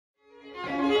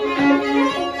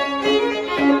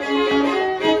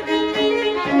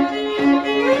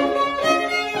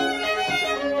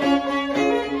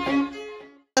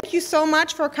so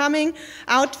much for coming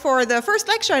out for the first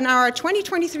lecture in our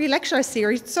 2023 lecture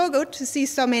series. It's so good to see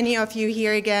so many of you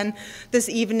here again this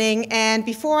evening. And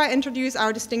before I introduce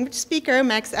our distinguished speaker,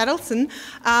 Max Edelson,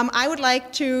 I would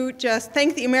like to just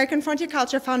thank the American Frontier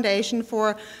Culture Foundation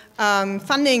for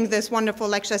funding this wonderful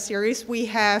lecture series. We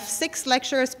have 6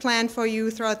 lectures planned for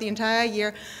you throughout the entire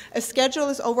year. A schedule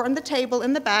is over on the table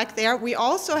in the back there. We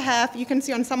also have, you can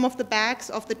see on some of the backs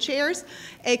of the chairs,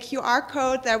 a QR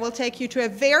code that will take you to a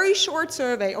very short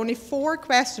survey, only 4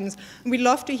 questions. We'd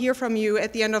love to hear from you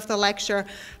at the end of the lecture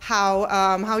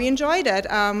how you enjoyed it.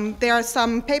 There are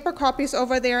some paper copies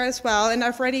over there as well, and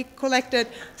I've already collected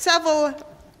several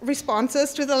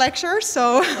responses to the lecture,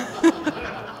 so.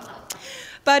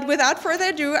 But without further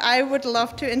ado, I would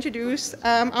love to introduce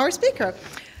our speaker.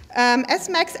 S.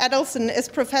 Max Edelson is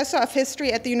professor of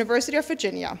history at the University of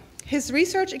Virginia. His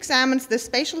research examines the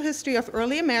spatial history of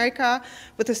early America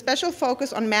with a special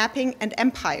focus on mapping and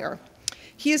empire.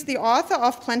 He is the author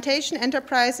of Plantation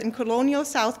Enterprise in Colonial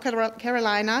South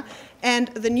Carolina and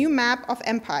The New Map of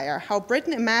Empire, How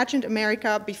Britain Imagined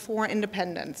America Before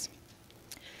Independence,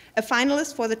 a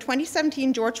finalist for the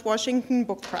 2017 George Washington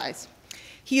Book Prize.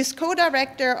 He is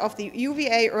co-director of the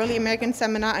UVA Early American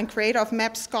Seminar and creator of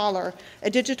Map Scholar, a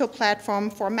digital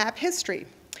platform for map history.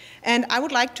 And I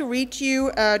would like to read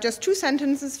you just 2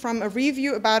 sentences from a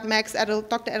review about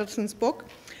Dr. Edelson's book.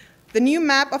 The New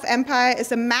Map of Empire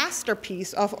is a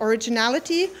masterpiece of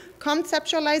originality,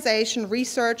 conceptualization,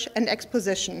 research, and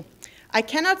exposition. I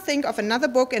cannot think of another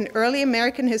book in early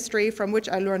American history from which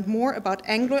I learned more about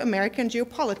Anglo-American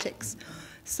geopolitics.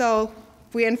 So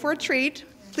we're in for a treat.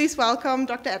 Please welcome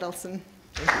Dr. Edelson.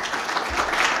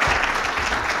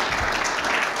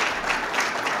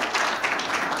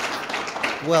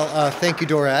 Well, thank you,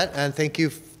 Dorette, and thank you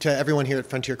to everyone here at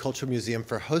Frontier Cultural Museum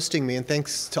for hosting me, and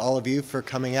thanks to all of you for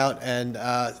coming out. And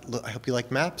I hope you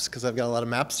like maps, because I've got a lot of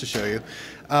maps to show you.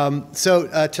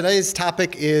 Today's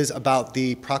topic is about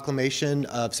the Proclamation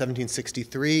of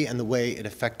 1763 and the way it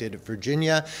affected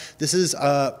Virginia. This is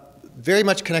very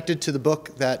much connected to the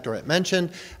book that Dorette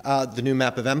mentioned, The New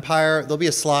Map of Empire. There'll be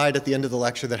a slide at the end of the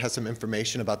lecture that has some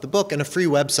information about the book and a free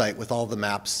website with all the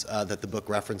maps that the book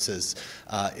references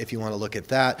if you want to look at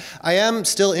that. I am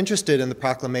still interested in the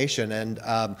Proclamation,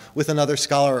 and with another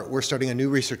scholar, we're starting a new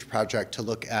research project to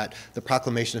look at the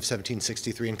Proclamation of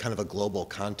 1763 in kind of a global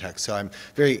context. So I'm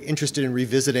very interested in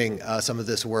revisiting some of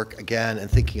this work again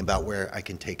and thinking about where I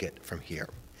can take it from here.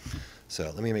 So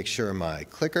let me make sure my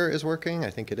clicker is working. I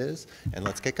think it is. And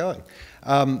let's get going.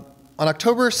 On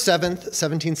October 7th,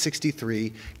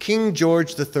 1763, King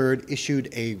George III issued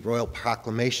a royal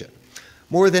proclamation.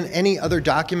 More than any other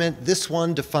document, this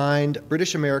one defined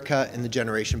British America in the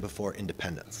generation before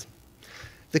independence.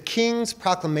 The King's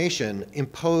proclamation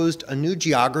imposed a new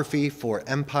geography for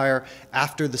empire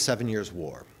after the 7 Years'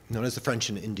 War, known as the French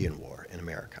and Indian War in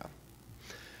America.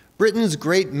 Britain's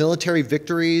great military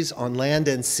victories on land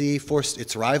and sea forced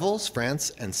its rivals, France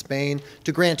and Spain,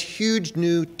 to grant huge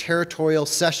new territorial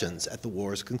cessions at the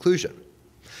war's conclusion.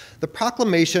 The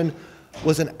proclamation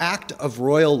was an act of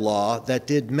royal law that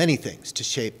did many things to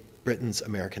shape Britain's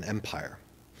American empire.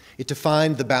 It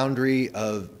defined the boundaries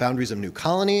of new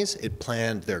colonies, it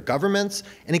planned their governments,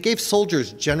 and it gave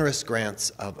soldiers generous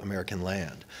grants of American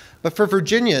land. But for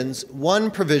Virginians, one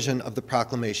provision of the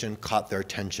proclamation caught their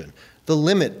attention: the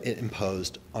limit it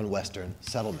imposed on Western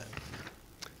settlement.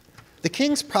 The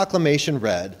King's proclamation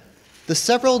read, "The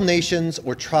several nations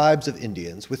or tribes of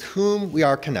Indians with whom we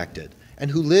are connected and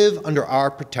who live under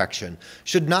our protection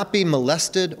should not be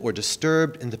molested or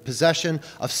disturbed in the possession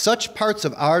of such parts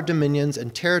of our dominions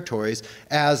and territories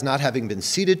as, not having been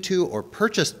ceded to or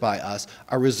purchased by us,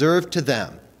 are reserved to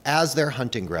them as their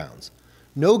hunting grounds.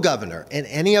 No governor in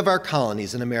any of our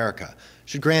colonies in America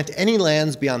should grant any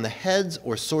lands beyond the heads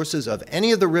or sources of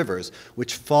any of the rivers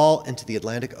which fall into the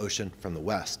Atlantic Ocean from the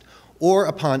west, or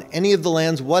upon any of the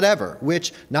lands whatever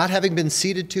which, not having been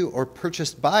ceded to or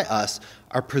purchased by us,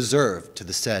 are preserved to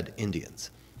the said Indians."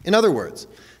 In other words,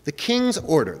 the King's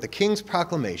order, the King's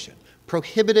proclamation,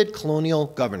 prohibited colonial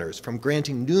governors from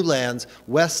granting new lands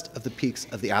west of the peaks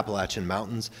of the Appalachian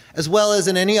Mountains, as well as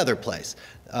in any other place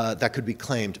that could be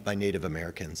claimed by Native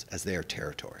Americans as their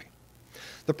territory.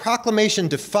 The proclamation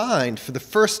defined for the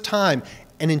first time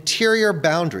an interior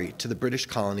boundary to the British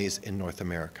colonies in North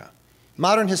America.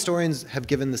 Modern historians have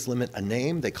given this limit a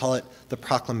name. They call it the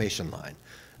Proclamation Line.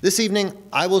 This evening,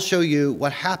 I will show you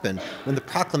what happened when the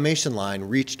Proclamation Line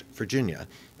reached Virginia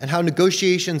and how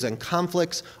negotiations and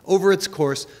conflicts over its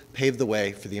course paved the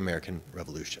way for the American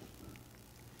Revolution.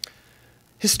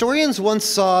 Historians once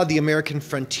saw the American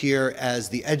frontier as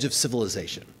the edge of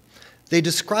civilization. They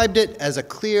described it as a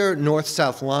clear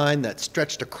north-south line that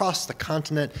stretched across the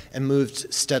continent and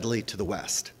moved steadily to the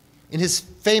west. In his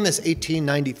famous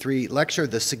 1893 lecture,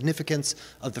 The Significance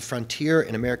of the Frontier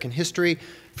in American History,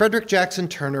 Frederick Jackson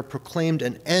Turner proclaimed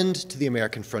an end to the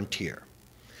American frontier.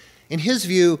 In his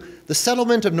view, the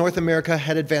settlement of North America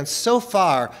had advanced so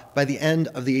far by the end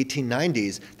of the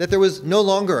 1890s that there was no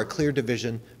longer a clear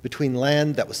division between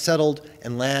land that was settled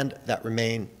and land that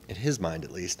remained, in his mind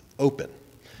at least, open.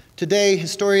 Today,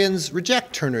 historians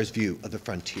reject Turner's view of the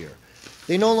frontier.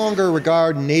 They no longer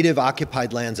regard native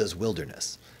occupied lands as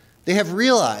wilderness. They have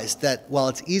realized that while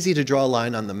it's easy to draw a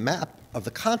line on the map of the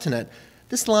continent,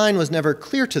 this line was never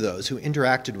clear to those who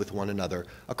interacted with one another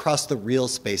across the real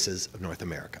spaces of North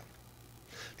America.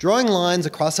 Drawing lines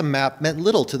across a map meant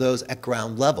little to those at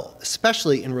ground level,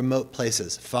 especially in remote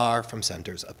places far from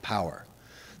centers of power.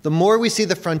 The more we see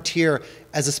the frontier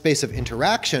as a space of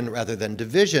interaction rather than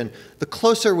division, the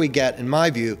closer we get, in my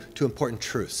view, to important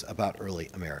truths about early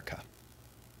America.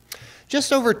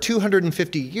 Just over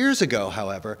 250 years ago,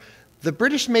 however, the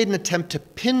British made an attempt to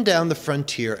pin down the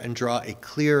frontier and draw a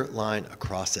clear line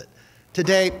across it.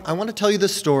 Today, I want to tell you the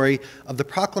story of the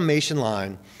Proclamation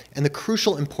Line and the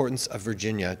crucial importance of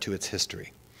Virginia to its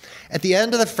history. At the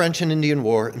end of the French and Indian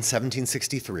War in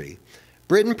 1763,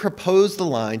 Britain proposed the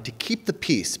line to keep the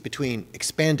peace between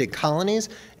expanding colonies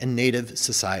and native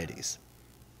societies.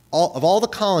 Of all the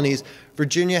colonies,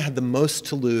 Virginia had the most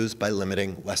to lose by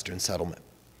limiting Western settlement.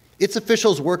 Its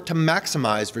officials worked to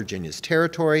maximize Virginia's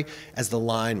territory as the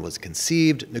line was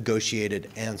conceived, negotiated,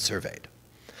 and surveyed.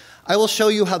 I will show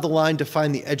you how the line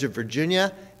defined the edge of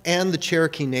Virginia and the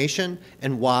Cherokee Nation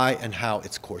and why and how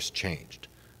its course changed.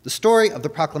 The story of the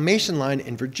Proclamation Line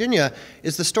in Virginia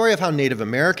is the story of how Native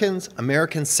Americans,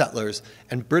 American settlers,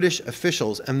 and British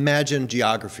officials imagined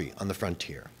geography on the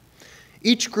frontier.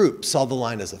 Each group saw the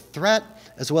line as a threat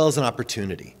as well as an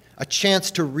opportunity, a chance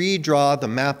to redraw the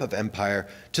map of empire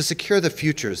to secure the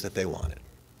futures that they wanted.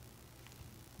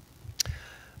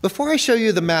 Before I show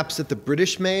you the maps that the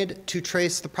British made to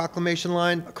trace the Proclamation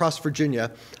Line across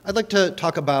Virginia, I'd like to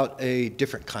talk about a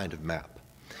different kind of map.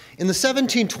 In the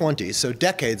 1720s, so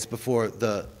decades before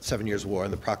the 7 Years' War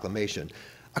and the Proclamation,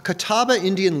 a Catawba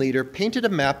Indian leader painted a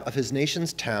map of his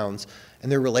nation's towns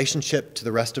and their relationship to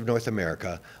the rest of North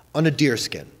America on a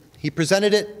deerskin. He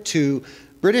presented it to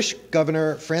British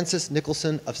Governor Francis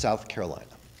Nicholson of South Carolina.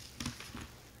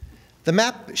 The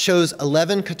map shows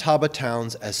 11 Catawba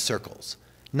towns as circles.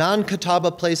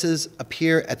 Non-Catawba places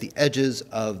appear at the edges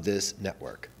of this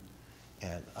network.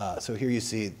 And so here you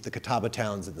see the Catawba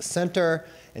towns in the center,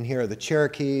 and here are the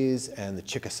Cherokees and the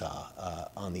Chickasaw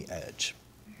on the edge.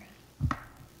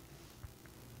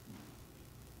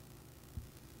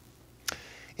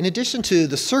 In addition to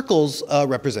the circles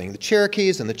representing the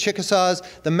Cherokees and the Chickasaws,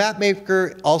 the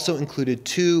mapmaker also included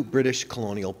 2 British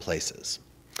colonial places.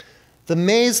 The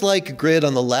maze-like grid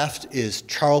on the left is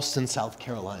Charleston, South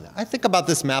Carolina. I think about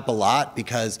this map a lot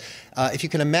because if you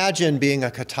can imagine being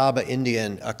a Catawba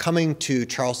Indian coming to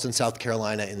Charleston, South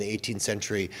Carolina in the 18th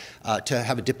century to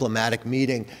have a diplomatic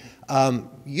meeting,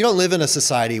 you don't live in a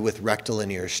society with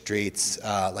rectilinear streets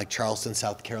like Charleston,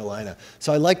 South Carolina.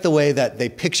 So I like the way that they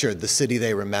pictured the city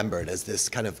they remembered as this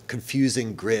kind of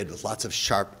confusing grid with lots of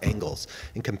sharp angles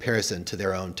in comparison to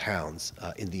their own towns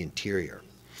in the interior.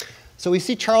 So we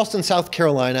see Charleston, South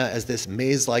Carolina as this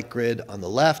maze-like grid on the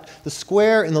left. The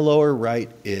square in the lower right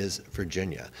is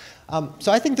Virginia.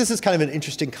 So I think this is kind of an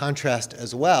interesting contrast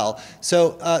as well.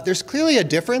 So there's clearly a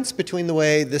difference between the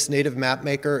way this native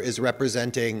mapmaker is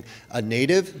representing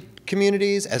native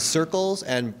communities as circles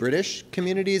and British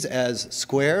communities as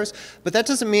squares, but that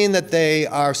doesn't mean that they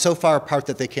are so far apart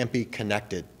that they can't be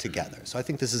connected together. So I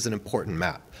think this is an important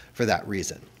map for that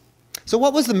reason. So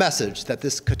what was the message that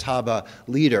this Catawba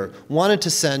leader wanted to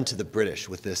send to the British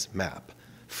with this map?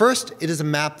 First, it is a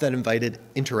map that invited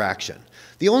interaction.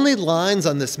 The only lines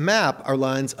on this map are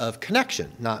lines of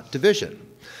connection, not division.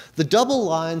 The double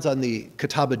lines on the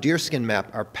Catawba deerskin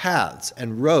map are paths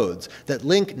and roads that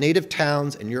link native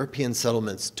towns and European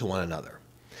settlements to one another.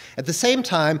 At the same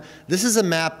time, this is a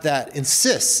map that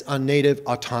insists on native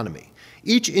autonomy.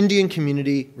 Each Indian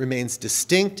community remains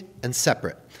distinct and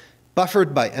separate,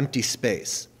 buffered by empty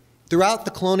space. Throughout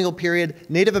the colonial period,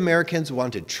 Native Americans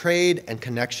wanted trade and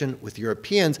connection with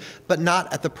Europeans, but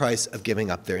not at the price of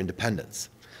giving up their independence.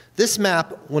 This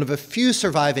map, one of a few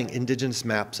surviving indigenous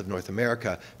maps of North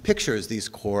America, pictures these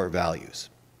core values.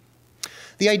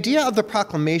 The idea of the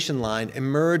Proclamation Line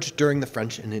emerged during the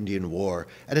French and Indian War,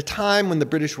 at a time when the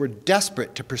British were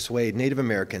desperate to persuade Native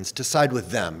Americans to side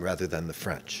with them rather than the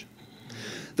French.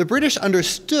 The British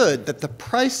understood that the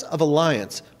price of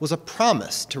alliance was a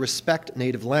promise to respect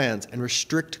native lands and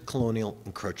restrict colonial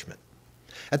encroachment.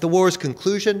 At the war's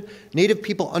conclusion, native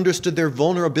people understood their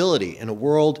vulnerability in a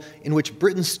world in which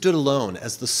Britain stood alone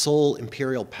as the sole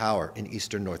imperial power in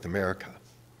eastern North America.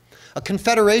 A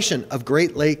confederation of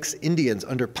Great Lakes Indians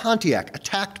under Pontiac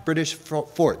attacked British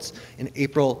forts in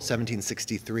April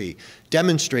 1763,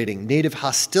 demonstrating native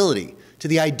hostility to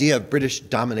the idea of British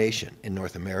domination in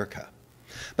North America.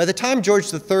 By the time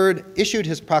George III issued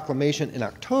his proclamation in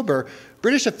October,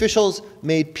 British officials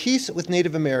made peace with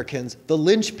Native Americans the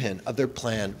linchpin of their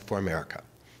plan for America.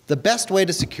 The best way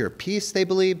to secure peace, they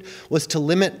believed, was to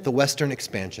limit the western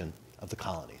expansion of the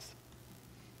colonies.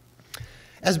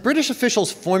 As British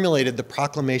officials formulated the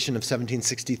Proclamation of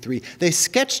 1763, they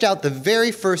sketched out the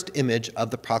very first image of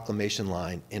the Proclamation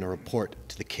Line in a report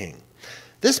to the King.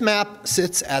 This map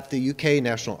sits at the UK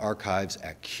National Archives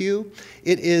at Kew.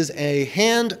 It is a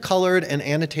hand-colored and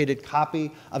annotated copy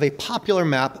of a popular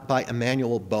map by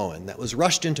Emmanuel Bowen that was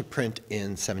rushed into print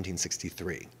in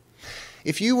 1763.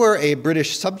 If you were a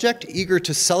British subject eager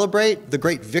to celebrate the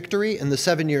great victory in the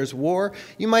 7 Years' War,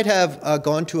 you might have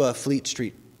gone to a Fleet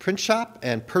Street print shop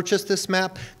and purchased this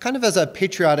map kind of as a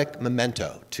patriotic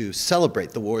memento to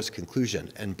celebrate the war's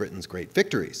conclusion and Britain's great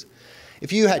victories.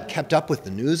 If you had kept up with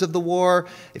the news of the war,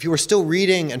 if you were still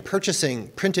reading and purchasing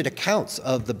printed accounts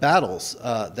of the battles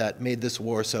that made this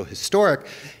war so historic,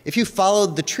 if you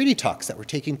followed the treaty talks that were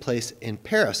taking place in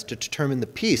Paris to determine the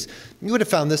peace, you would have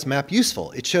found this map useful.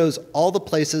 It shows all the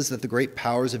places that the great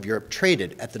powers of Europe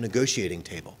traded at the negotiating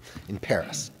table in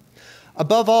Paris.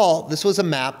 Above all, this was a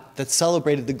map that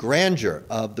celebrated the grandeur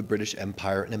of the British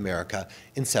Empire in America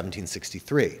in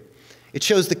 1763. It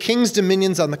shows the king's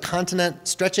dominions on the continent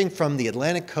stretching from the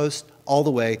Atlantic coast all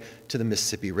the way to the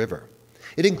Mississippi River.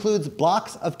 It includes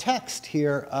blocks of text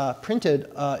here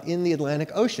printed in the Atlantic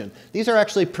Ocean. These are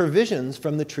actually provisions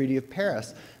from the Treaty of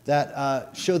Paris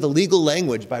that show the legal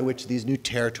language by which these new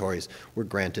territories were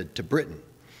granted to Britain.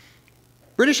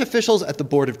 British officials at the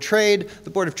Board of Trade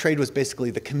was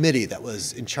basically the committee that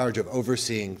was in charge of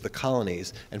overseeing the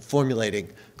colonies and formulating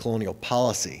colonial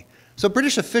policy. So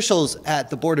British officials at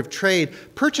the Board of Trade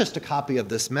purchased a copy of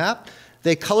this map.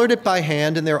 They colored it by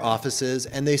hand in their offices,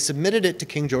 and they submitted it to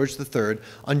King George III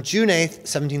on June 8,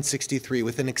 1763,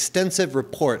 with an extensive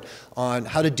report on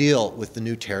how to deal with the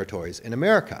new territories in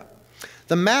America.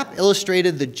 The map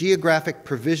illustrated the geographic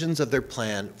provisions of their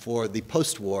plan for the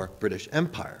post-war British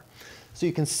Empire. So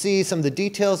you can see some of the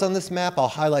details on this map. I'll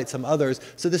highlight some others.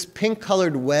 So this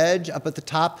pink-colored wedge up at the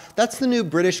top, that's the new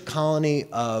British colony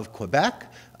of Quebec.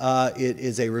 It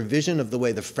is a revision of the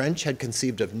way the French had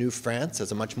conceived of New France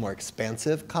as a much more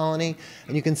expansive colony.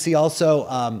 And you can see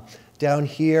also down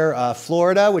here,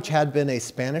 Florida, which had been a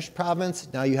Spanish province.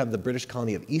 Now you have the British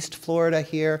colony of East Florida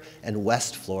here, and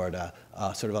West Florida,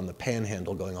 sort of on the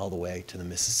panhandle going all the way to the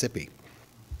Mississippi.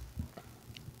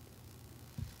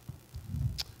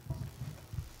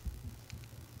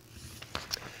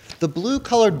 The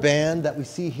blue-colored band that we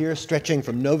see here stretching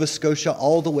from Nova Scotia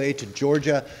all the way to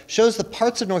Georgia shows the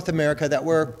parts of North America that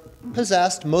were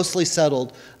possessed, mostly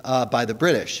settled by the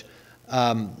British.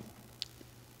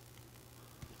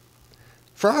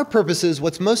 For our purposes,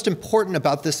 what's most important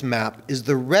about this map is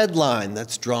the red line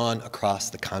that's drawn across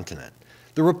the continent.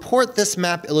 The report this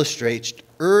map illustrates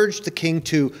urged the king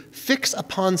to fix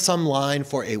upon some line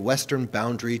for a western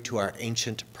boundary to our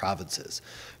ancient provinces.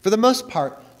 For the most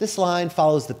part, this line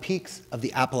follows the peaks of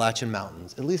the Appalachian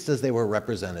Mountains, at least as they were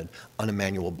represented on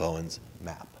Emmanuel Bowen's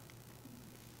map.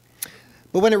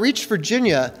 But when it reached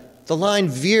Virginia, the line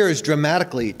veers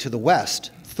dramatically to the west,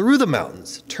 through the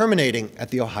mountains, terminating at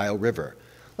the Ohio River.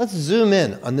 Let's zoom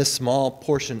in on this small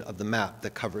portion of the map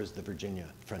that covers the Virginia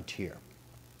frontier.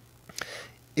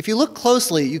 If you look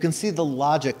closely, you can see the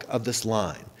logic of this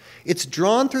line. It's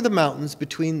drawn through the mountains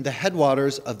between the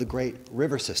headwaters of the great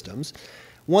river systems,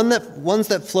 ones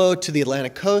that flow to the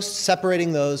Atlantic coast,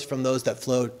 separating those from those that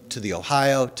flow to the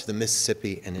Ohio, to the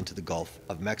Mississippi, and into the Gulf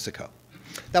of Mexico.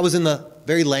 That was in the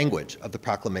very language of the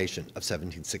Proclamation of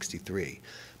 1763.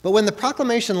 But when the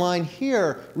Proclamation Line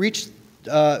here reached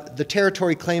the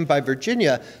territory claimed by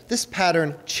Virginia, this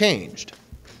pattern changed.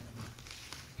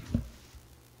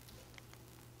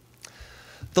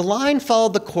 The line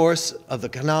followed the course of the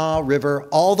Kanawha River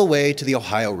all the way to the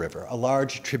Ohio River, a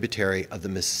large tributary of the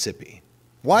Mississippi.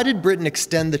 Why did Britain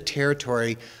extend the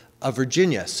territory of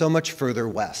Virginia so much further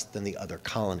west than the other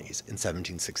colonies in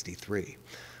 1763?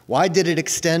 Why did it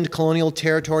extend colonial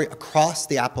territory across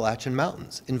the Appalachian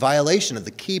Mountains in violation of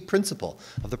the key principle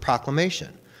of the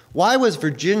Proclamation? Why was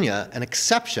Virginia an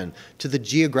exception to the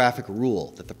geographic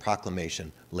rule that the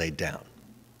Proclamation laid down?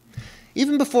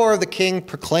 Even before the king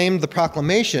proclaimed the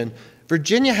proclamation,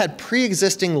 Virginia had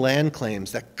pre-existing land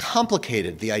claims that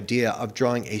complicated the idea of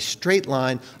drawing a straight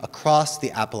line across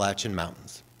the Appalachian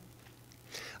Mountains.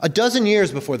 A dozen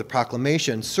years before the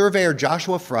proclamation, surveyor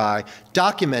Joshua Fry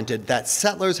documented that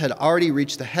settlers had already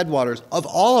reached the headwaters of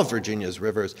all of Virginia's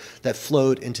rivers that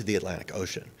flowed into the Atlantic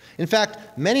Ocean. In fact,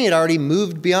 many had already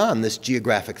moved beyond this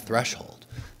geographic threshold.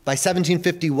 By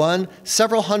 1751,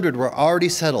 several hundred were already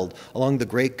settled along the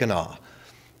Great Kanawha.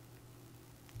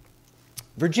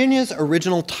 Virginia's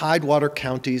original tidewater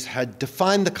counties had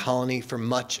defined the colony for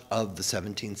much of the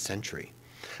 17th century.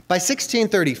 By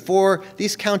 1634,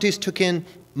 these counties took in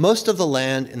most of the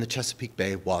land in the Chesapeake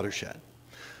Bay watershed.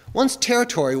 Once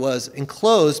territory was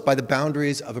enclosed by the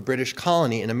boundaries of a British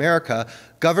colony in America,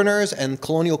 governors and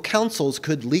colonial councils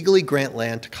could legally grant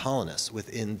land to colonists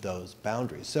within those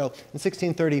boundaries. So in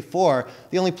 1634,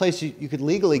 the only place you could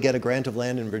legally get a grant of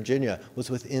land in Virginia was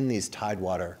within these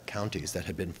tidewater counties that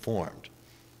had been formed.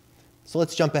 So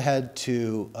let's jump ahead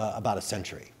to about a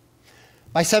century.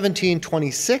 By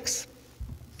 1726,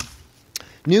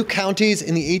 new counties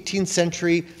in the 18th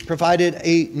century provided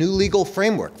a new legal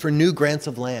framework for new grants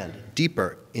of land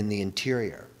deeper in the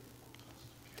interior.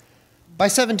 By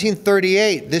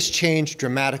 1738, this changed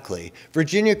dramatically.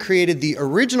 Virginia created the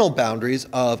original boundaries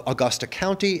of Augusta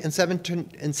County in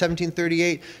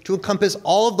 1738 to encompass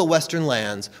all of the western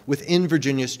lands within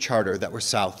Virginia's charter that were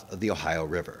south of the Ohio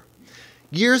River.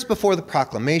 Years before the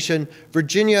proclamation,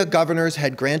 Virginia governors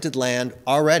had granted land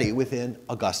already within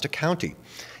Augusta County,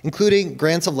 including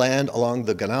grants of land along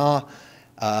the Kanawha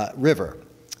River.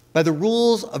 By the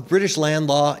rules of British land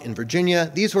law in Virginia,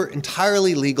 these were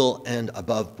entirely legal and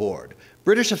above board.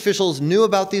 British officials knew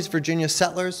about these Virginia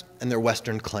settlers and their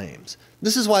western claims.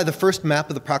 This is why the first map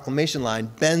of the Proclamation Line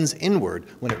bends inward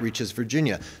when it reaches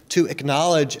Virginia, to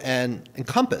acknowledge and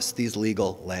encompass these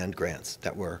legal land grants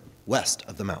that were west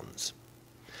of the mountains.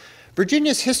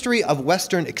 Virginia's history of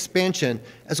western expansion,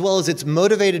 as well as its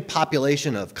motivated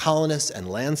population of colonists and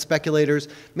land speculators,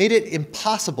 made it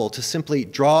impossible to simply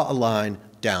draw a line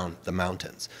down the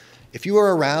mountains. If you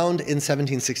were around in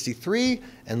 1763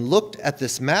 and looked at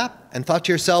this map and thought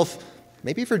to yourself,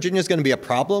 maybe Virginia's going to be a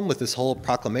problem with this whole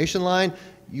proclamation line,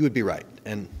 you would be right.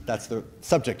 And that's the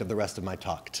subject of the rest of my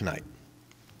talk tonight.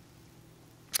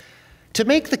 To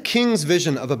make the king's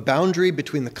vision of a boundary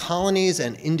between the colonies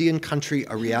and Indian country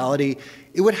a reality,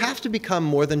 it would have to become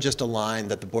more than just a line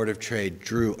that the Board of Trade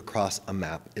drew across a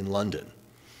map in London.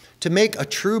 To make a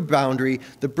true boundary,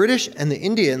 the British and the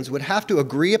Indians would have to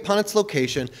agree upon its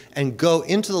location and go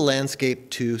into the landscape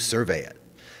to survey it.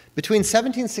 Between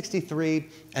 1763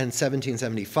 and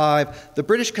 1775, the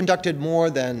British conducted more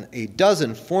than a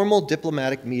dozen formal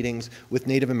diplomatic meetings with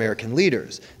Native American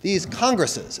leaders. These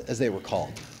congresses, as they were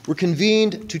called, were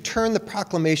convened to turn the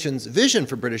proclamation's vision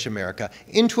for British America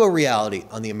into a reality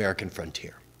on the American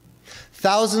frontier.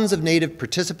 Thousands of Native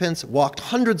participants walked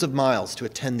hundreds of miles to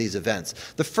attend these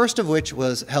events, the first of which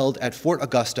was held at Fort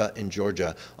Augusta in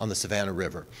Georgia on the Savannah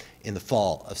River in the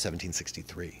fall of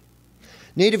 1763.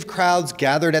 Native crowds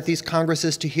gathered at these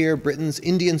congresses to hear Britain's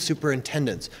Indian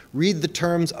superintendents read the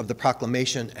terms of the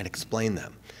proclamation and explain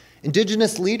them.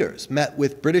 Indigenous leaders met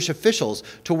with British officials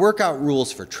to work out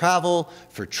rules for travel,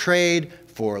 for trade,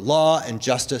 for law and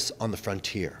justice on the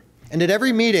frontier. And at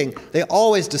every meeting, they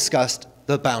always discussed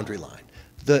the boundary line,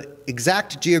 the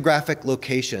exact geographic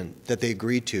location that they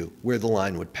agreed to where the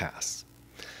line would pass.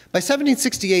 By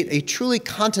 1768, a truly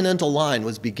continental line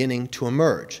was beginning to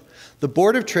emerge. The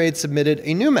Board of Trade submitted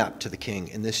a new map to the king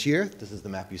in this year. This is the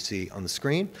map you see on the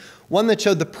screen, one that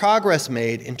showed the progress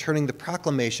made in turning the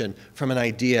proclamation from an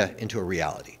idea into a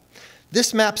reality.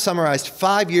 This map summarized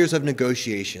 5 years of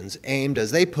negotiations aimed,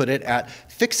 as they put it, at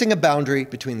fixing a boundary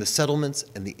between the settlements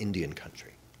and the Indian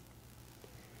country.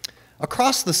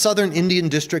 Across the southern Indian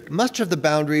district, much of the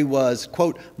boundary was,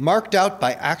 quote, marked out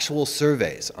by actual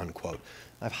surveys, unquote.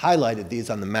 I've highlighted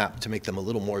these on the map to make them a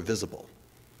little more visible.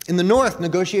 In the north,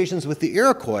 negotiations with the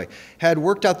Iroquois had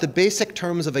worked out the basic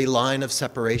terms of a line of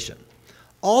separation.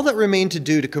 All that remained to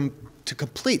do to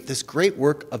complete this great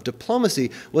work of diplomacy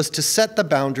was to set the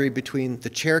boundary between the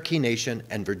Cherokee Nation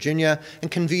and Virginia and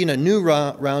convene a new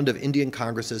round of Indian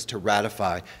congresses to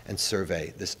ratify and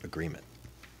survey this agreement.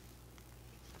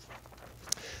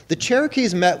 The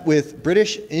Cherokees met with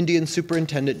British Indian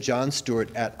Superintendent John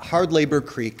Stuart at Hard Labor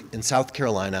Creek in South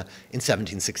Carolina in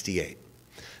 1768.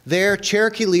 There,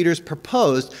 Cherokee leaders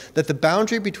proposed that the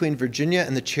boundary between Virginia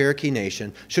and the Cherokee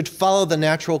Nation should follow the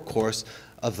natural course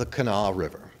of the Kanawha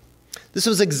River. This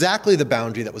was exactly the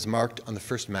boundary that was marked on the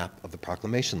first map of the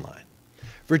Proclamation Line.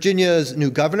 Virginia's new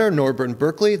governor, Norburn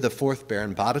Berkeley, the 4th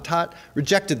Baron Botetourt,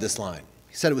 rejected this line.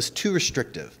 He said it was too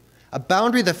restrictive. A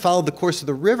boundary that followed the course of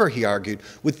the river, he argued,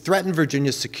 would threaten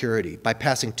Virginia's security by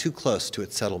passing too close to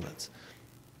its settlements.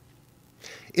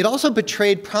 It also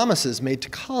betrayed promises made to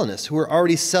colonists who were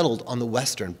already settled on the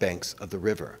western banks of the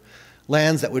river,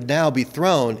 lands that would now be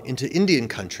thrown into Indian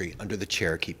country under the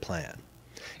Cherokee Plan.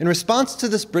 In response to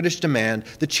this British demand,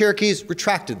 the Cherokees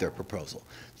retracted their proposal.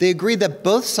 They agreed that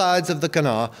both sides of the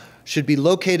Kanawha should be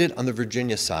located on the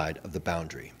Virginia side of the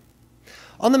boundary.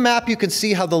 On the map, you can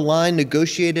see how the line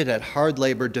negotiated at hard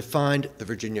labor defined the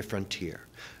Virginia frontier.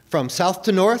 From south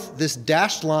to north, this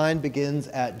dashed line begins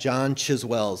at John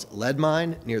Chiswell's lead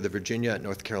mine near the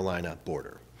Virginia-North Carolina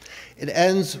border. It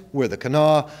ends where the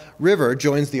Kanawha River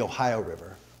joins the Ohio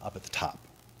River up at the top.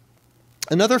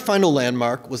 Another final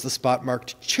landmark was the spot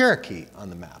marked Cherokee on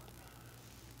the map.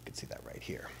 You can see that right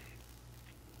here.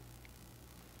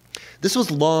 This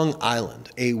was Long Island,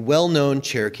 a well-known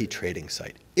Cherokee trading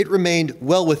site. It remained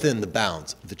well within the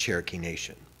bounds of the Cherokee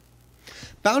Nation.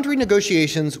 Boundary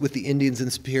negotiations with the Indians in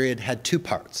this period had two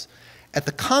parts. At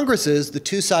the Congresses, the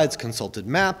two sides consulted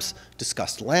maps,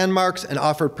 discussed landmarks, and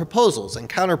offered proposals and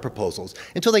counterproposals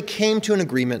until they came to an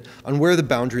agreement on where the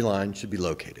boundary line should be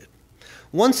located.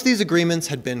 Once these agreements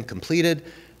had been completed,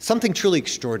 something truly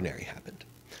extraordinary happened.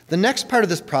 The next part of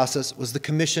this process was the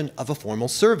commission of a formal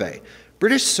survey.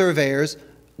 British surveyors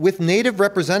with native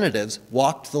representatives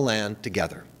walked the land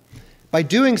together. By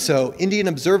doing so, Indian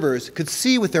observers could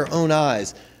see with their own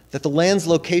eyes that the land's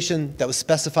location that was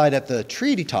specified at the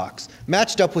treaty talks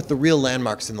matched up with the real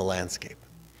landmarks in the landscape.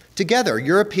 Together,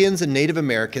 Europeans and Native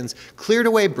Americans cleared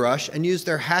away brush and used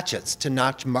their hatchets to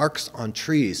notch marks on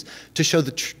trees to show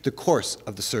the course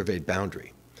of the surveyed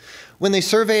boundary. When they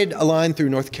surveyed a line through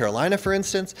North Carolina, for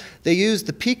instance, they used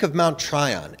the peak of Mount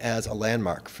Tryon as a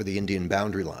landmark for the Indian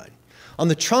boundary line. On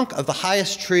the trunk of the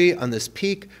highest tree on this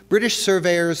peak, British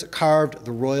surveyors carved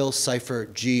the royal cipher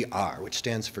GR, which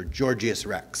stands for Georgius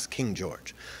Rex, King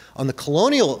George.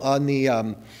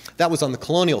 That was on the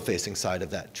colonial-facing side of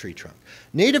that tree trunk.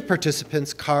 Native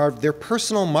participants carved their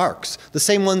personal marks, the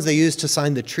same ones they used to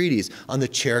sign the treaties, on the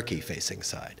Cherokee-facing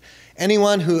side.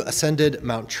 Anyone who ascended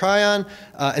Mount Tryon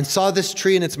and saw this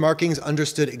tree and its markings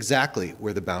understood exactly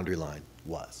where the boundary line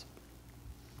was.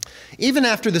 Even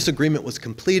after this agreement was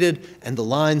completed and the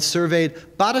line surveyed,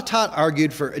 Botetourt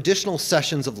argued for additional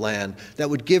cessions of land that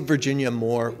would give Virginia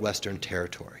more western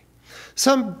territory.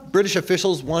 Some British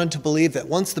officials wanted to believe that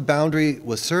once the boundary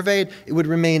was surveyed, it would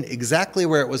remain exactly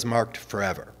where it was marked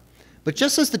forever. But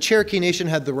just as the Cherokee Nation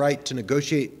had the right to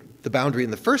negotiate the boundary in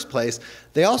the first place,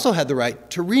 they also had the right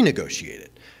to renegotiate it.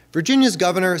 Virginia's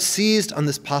governor seized on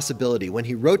this possibility when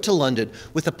he wrote to London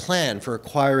with a plan for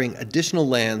acquiring additional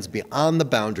lands beyond the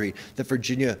boundary that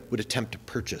Virginia would attempt to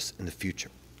purchase in the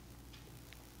future.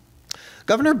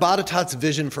 Governor Botetourt's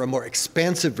vision for a more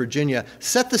expansive Virginia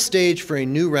set the stage for a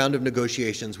new round of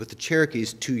negotiations with the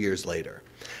Cherokees 2 years later.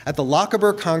 At the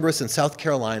Lochaber Congress in South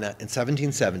Carolina in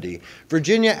 1770,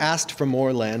 Virginia asked for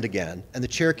more land again, and the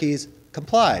Cherokees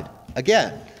complied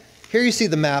again. Here you see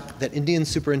the map that Indian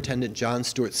Superintendent John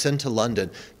Stuart sent to London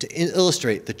to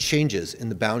illustrate the changes in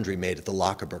the boundary made at the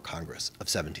Lochaber Congress of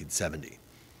 1770.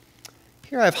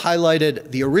 Here I've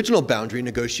highlighted the original boundary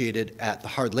negotiated at the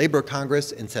Hard Labor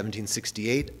Congress in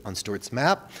 1768 on Stuart's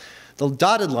map. The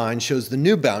dotted line shows the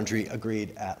new boundary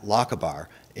agreed at Lochaber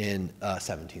in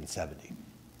 1770.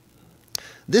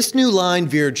 This new line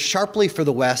veered sharply for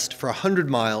the west for 100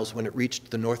 miles when it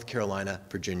reached the North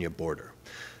Carolina-Virginia border.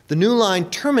 The new line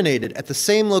terminated at the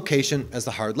same location as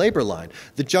the Hard Labor line,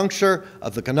 the juncture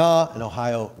of the Kanawha and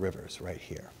Ohio rivers right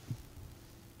here.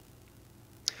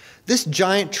 This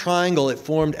giant triangle it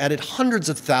formed added hundreds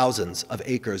of thousands of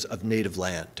acres of native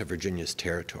land to Virginia's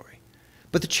territory.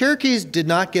 But the Cherokees did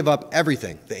not give up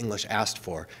everything the English asked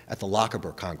for at the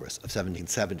Lochaber Congress of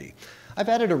 1770. I've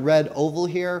added a red oval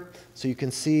here so you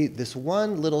can see this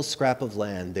one little scrap of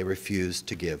land they refused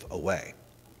to give away.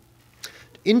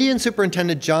 Indian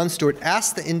Superintendent John Stuart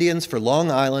asked the Indians for Long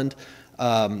Island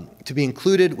to be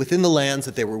included within the lands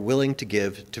that they were willing to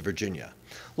give to Virginia.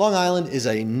 Long Island is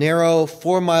a narrow,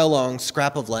 4-mile-long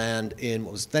scrap of land in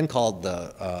what was then called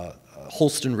the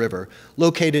Holston River,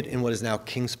 located in what is now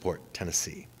Kingsport,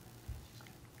 Tennessee.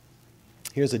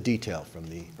 Here's a detail from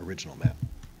the original map.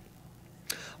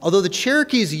 Although the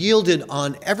Cherokees yielded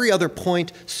on every other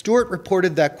point, Stuart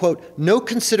reported that, quote, no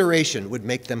consideration would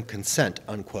make them consent,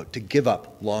 unquote, to give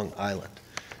up Long Island.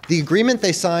 The agreement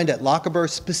they signed at Lochaber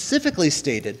specifically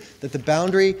stated that the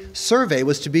boundary survey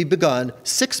was to be begun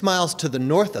 6 miles to the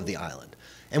north of the island.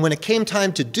 And when it came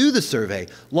time to do the survey,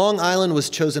 Long Island was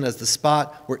chosen as the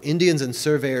spot where Indians and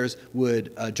surveyors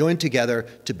would join together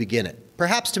to begin it.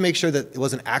 perhaps to make sure that it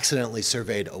wasn't accidentally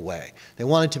surveyed away. They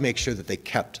wanted to make sure that they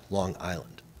kept Long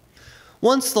Island.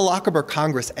 Once the Lochaber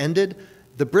Congress ended,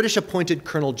 the British appointed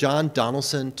Colonel John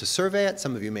Donaldson to survey it.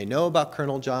 Some of you may know about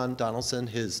Colonel John Donaldson.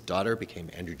 His daughter became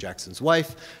Andrew Jackson's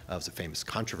wife. There was a famous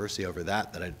controversy over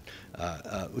that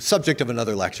was subject of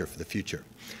another lecture for the future.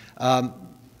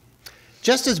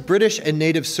 Just as British and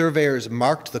native surveyors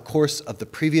marked the course of the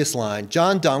previous line,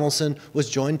 John Donaldson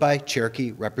was joined by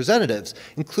Cherokee representatives,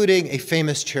 including a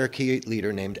famous Cherokee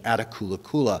leader named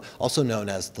Attakullakulla, also known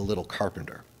as the Little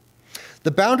Carpenter. The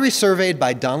boundary surveyed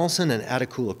by Donaldson and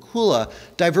Attakullakulla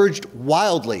diverged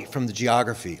wildly from the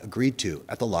geography agreed to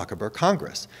at the Lochaber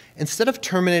Congress. Instead of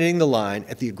terminating the line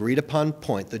at the agreed-upon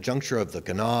point, the juncture of the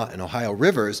Kanawha and Ohio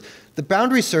rivers, the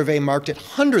boundary survey marked it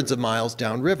hundreds of miles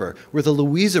downriver, where the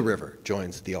Louisa River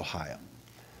joins the Ohio.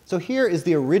 So here is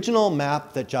the original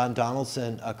map that John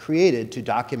Donaldson created to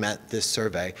document this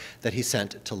survey that he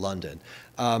sent to London.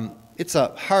 It's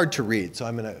hard to read, so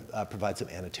I'm going to provide some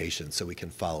annotations so we can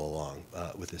follow along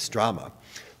with this drama.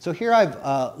 So here I've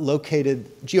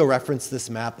georeferenced this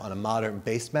map on a modern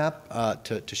base map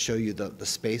to show you the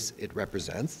space it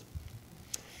represents.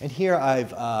 And here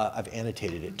I've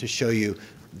annotated it to show you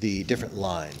the different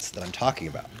lines that I'm talking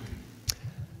about.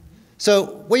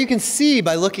 So what you can see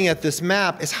by looking at this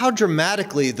map is how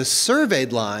dramatically the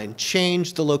surveyed line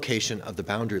changed the location of the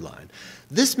boundary line.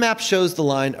 This map shows the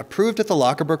line approved at the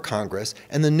Lochaber Congress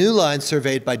and the new line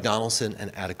surveyed by Donaldson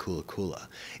and Attakullakulla.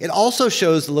 It also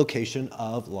shows the location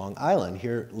of Long Island,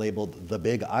 here labeled the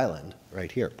Big Island,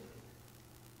 right here.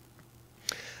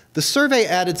 The survey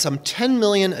added some 10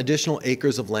 million additional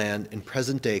acres of land in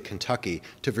present-day Kentucky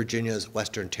to Virginia's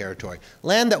Western Territory,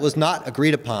 land that was not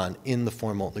agreed upon in the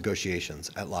formal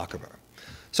negotiations at Lochaber.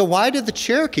 So why did the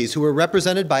Cherokees, who were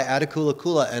represented by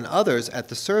Attakullakulla and others at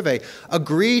the survey,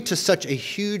 agree to such a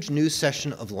huge new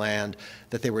cession of land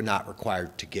that they were not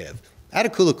required to give?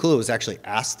 Attakullakulla was actually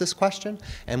asked this question,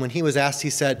 and when he was asked, he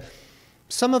said,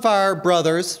 "Some of our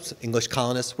brothers, English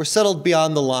colonists, were settled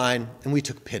beyond the line, and we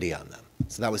took pity on them."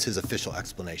 So that was his official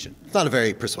explanation. It's not a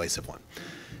very persuasive one.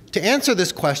 To answer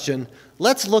this question,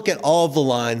 let's look at all of the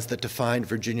lines that defined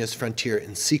Virginia's frontier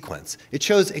in sequence. It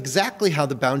shows exactly how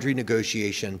the boundary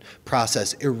negotiation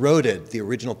process eroded the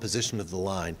original position of the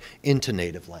line into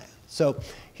native land. So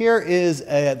here is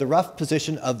the rough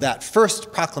position of that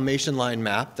first Proclamation Line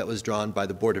map that was drawn by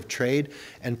the Board of Trade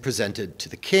and presented to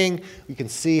the king. You can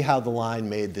see how the line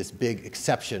made this big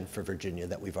exception for Virginia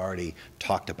that we've already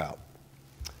talked about.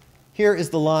 Here is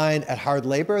the line at hard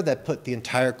labor that put the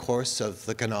entire course of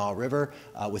the Kanawha River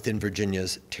within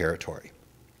Virginia's territory.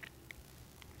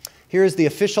 Here is the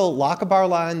official Lochaber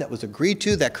line that was agreed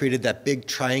to that created that big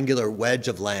triangular wedge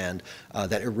of land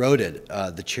that eroded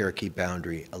the Cherokee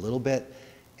boundary a little bit.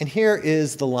 And here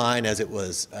is the line as it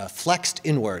was flexed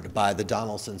inward by the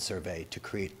Donaldson survey to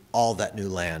create all that new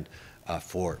land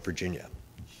for Virginia.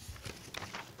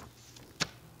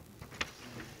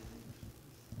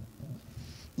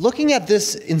 Looking at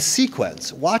this in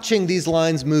sequence, watching these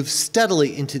lines move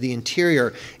steadily into the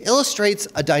interior illustrates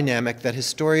a dynamic that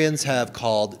historians have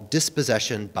called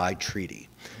dispossession by treaty.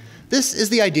 This is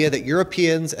the idea that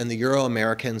Europeans and the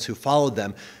Euro-Americans who followed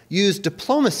them used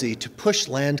diplomacy to push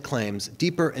land claims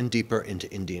deeper and deeper into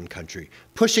Indian country,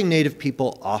 pushing native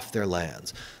people off their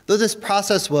lands. Though this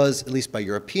process was, at least by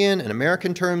European and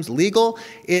American terms, legal,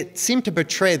 it seemed to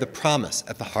betray the promise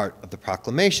at the heart of the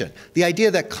proclamation, the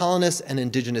idea that colonists and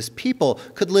indigenous people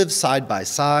could live side by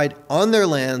side on their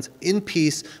lands in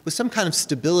peace with some kind of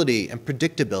stability and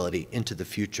predictability into the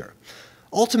future.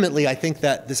 Ultimately, I think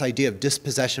that this idea of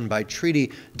dispossession by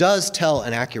treaty does tell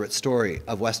an accurate story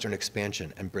of Western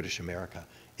expansion and British America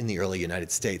in the early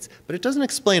United States, but it doesn't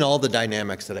explain all the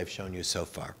dynamics that I've shown you so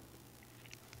far.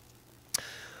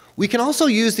 We can also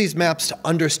use these maps to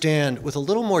understand, with a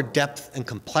little more depth and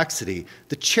complexity,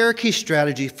 the Cherokee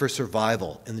strategy for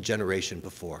survival in the generation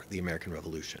before the American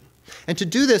Revolution. And to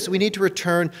do this, we need to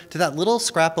return to that little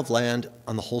scrap of land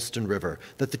on the Holston River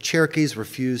that the Cherokees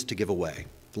refused to give away,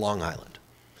 Long Island.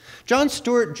 John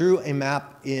Stuart drew a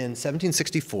map in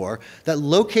 1764 that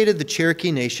located the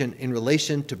Cherokee Nation in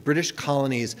relation to British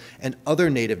colonies and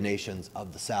other native nations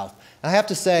of the South. And I have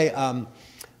to say,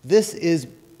 this is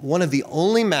one of the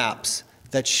only maps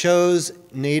that shows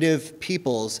native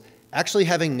peoples actually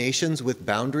having nations with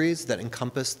boundaries that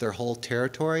encompass their whole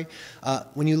territory.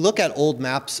 When you look at old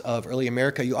maps of early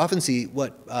America, you often see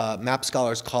what map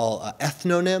scholars call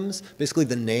ethnonyms, basically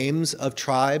the names of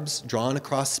tribes drawn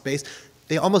across space.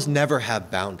 They almost never have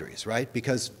boundaries, right?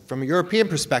 Because from a European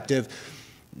perspective,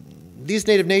 these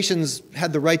native nations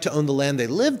had the right to own the land they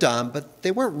lived on, but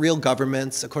they weren't real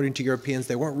governments. According to Europeans,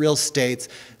 they weren't real states.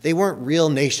 They weren't real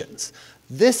nations.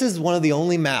 This is one of the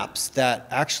only maps that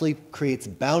actually creates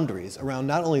boundaries around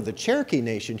not only the Cherokee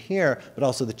Nation here, but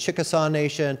also the Chickasaw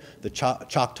Nation, the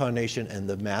Choctaw Nation, and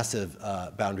the massive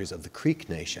boundaries of the Creek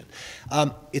Nation.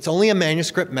 It's only a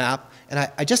manuscript map,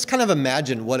 and I just kind of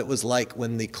imagine what it was like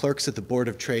when the clerks at the Board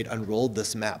of Trade unrolled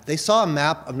this map. They saw a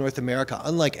map of North America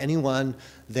unlike anyone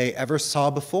they ever saw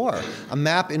before, a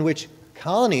map in which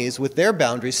colonies with their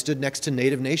boundaries stood next to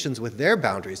native nations with their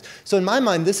boundaries. So in my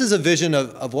mind, this is a vision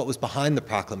of what was behind the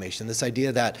proclamation, this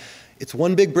idea that it's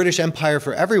one big British empire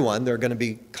for everyone. There are going to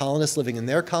be colonists living in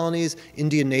their colonies,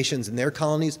 Indian nations in their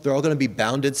colonies. They're all going to be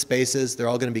bounded spaces. They're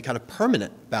all going to be kind of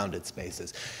permanent bounded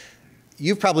spaces.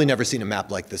 You've probably never seen a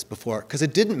map like this before because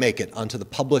it didn't make it onto the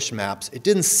published maps. It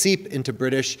didn't seep into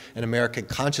British and American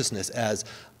consciousness as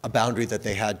a boundary that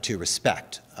they had to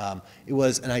respect. It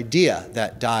was an idea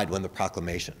that died when the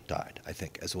proclamation died, I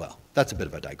think, as well. That's a bit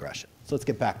of a digression. So let's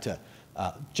get back to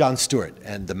John Stuart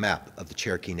and the map of the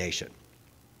Cherokee Nation.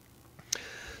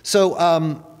 So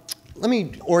let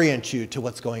me orient you to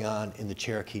what's going on in the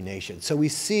Cherokee Nation. So we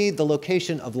see the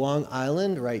location of Long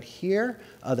Island right here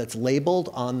that's labeled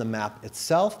on the map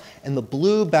itself, and the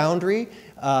blue boundary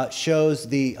shows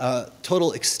the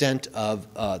total extent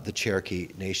of the Cherokee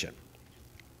Nation.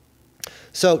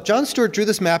 So John Stuart drew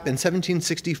this map in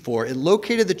 1764. It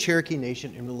located the Cherokee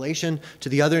Nation in relation to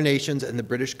the other nations and the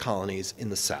British colonies in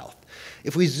the South.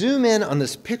 If we zoom in on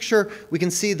this picture, we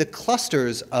can see the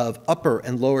clusters of upper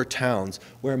and lower towns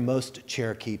where most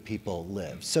Cherokee people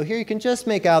live. So here you can just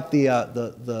make out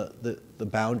the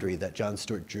boundary that John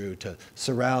Stuart drew to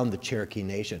surround the Cherokee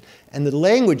Nation. And the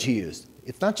language he used,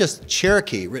 it's not just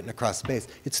Cherokee written across space,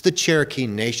 it's the Cherokee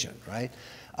Nation, right?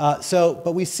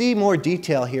 But we see more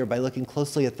detail here by looking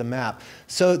closely at the map.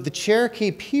 So the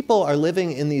Cherokee people are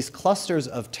living in these clusters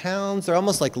of towns. They're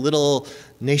almost like little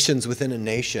nations within a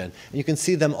nation. And you can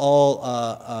see them all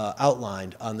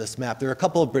outlined on this map. There are a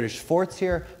couple of British forts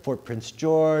here, Fort Prince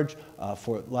George,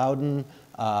 Fort Loudon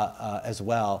as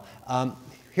well.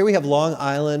 Here we have Long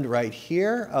Island right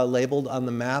here, labeled on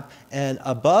the map. And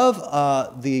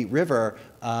above the river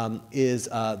is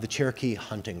the Cherokee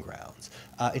hunting grounds.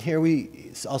 And here we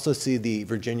also see the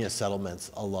Virginia settlements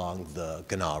along the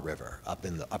Kanawha River up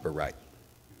in the upper right.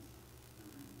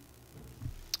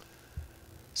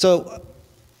 So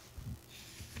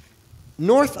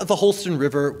north of the Holston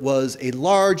River was a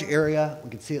large area. We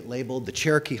can see it labeled the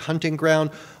Cherokee hunting ground.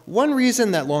 One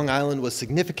reason that Long Island was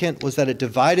significant was that it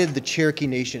divided the Cherokee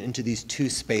Nation into these two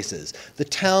spaces: the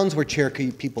towns where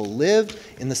Cherokee people lived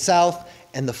in the south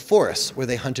and the forests where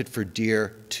they hunted for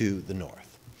deer to the north.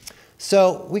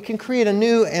 So we can create a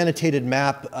new annotated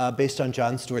map based on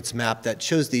John Stuart's map that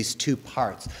shows these two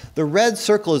parts. The red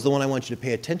circle is the one I want you to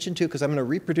pay attention to because I'm going to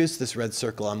reproduce this red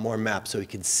circle on more maps so we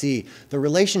can see the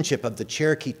relationship of the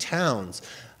Cherokee towns,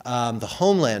 the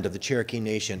homeland of the Cherokee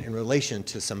Nation, in relation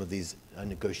to some of these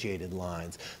negotiated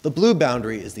lines. The blue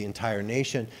boundary is the entire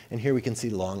nation, and here we can see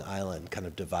Long Island kind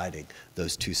of dividing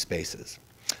those two spaces.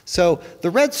 So the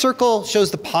red circle shows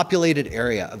the populated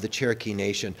area of the Cherokee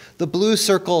Nation. The blue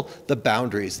circle, the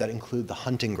boundaries that include the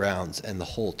hunting grounds and the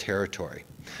whole territory.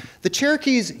 The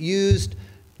Cherokees used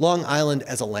Long Island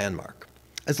as a landmark.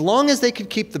 As long as they could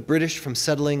keep the British from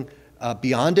settling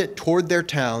beyond it toward their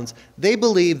towns, they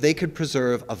believed they could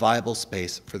preserve a viable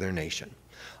space for their nation.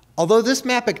 Although this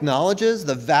map acknowledges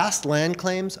the vast land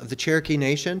claims of the Cherokee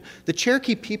Nation, the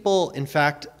Cherokee people, in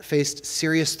fact, faced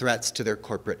serious threats to their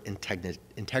corporate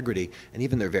integrity and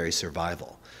even their very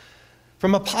survival.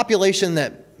 From a population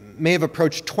that may have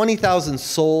approached 20,000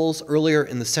 souls earlier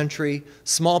in the century,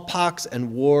 smallpox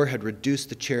and war had reduced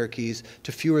the Cherokees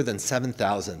to fewer than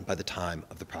 7,000 by the time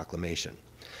of the proclamation.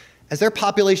 As their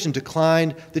population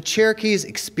declined, the Cherokees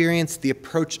experienced the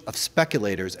approach of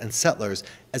speculators and settlers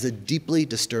as a deeply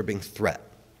disturbing threat.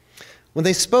 When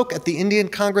they spoke at the Indian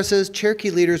Congresses,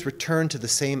 Cherokee leaders returned to the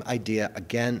same idea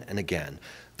again and again.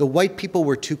 The white people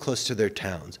were too close to their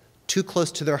towns, too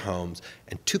close to their homes,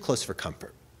 and too close for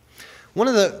comfort. One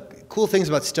of the cool things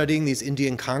about studying these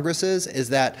Indian Congresses is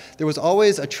that there was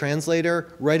always a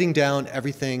translator writing down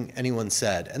everything anyone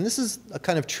said. And this is a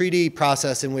kind of treaty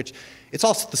process in which it's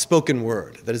also the spoken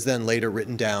word that is then later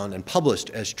written down and published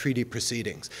as treaty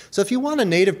proceedings. So if you want a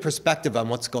native perspective on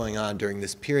what's going on during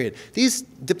this period, these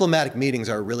diplomatic meetings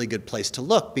are a really good place to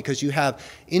look because you have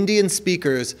Indian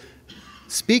speakers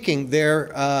speaking their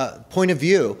point of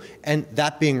view, and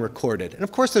that being recorded. And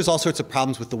of course, there's all sorts of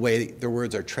problems with the way their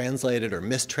words are translated or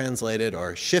mistranslated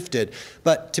or shifted,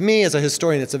 but to me as a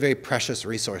historian, it's a very precious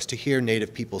resource to hear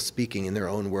Native people speaking in their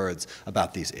own words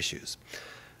about these issues.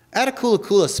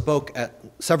 Attakullakulla spoke at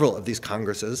several of these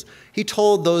congresses. He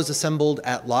told those assembled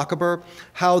at Lochaber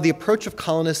how the approach of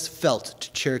colonists felt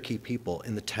to Cherokee people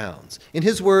in the towns. In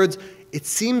his words, it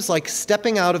seems like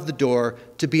stepping out of the door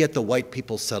to be at the white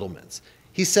people's settlements.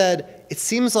 He said, it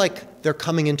seems like they're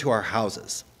coming into our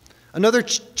houses. Another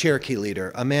Cherokee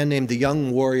leader, a man named the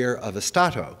Young Warrior of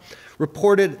Estato,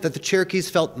 reported that the Cherokees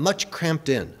felt much cramped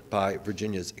in by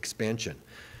Virginia's expansion.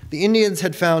 The Indians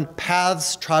had found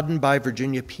paths trodden by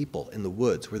Virginia people in the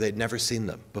woods where they'd never seen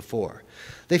them before.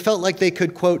 They felt like they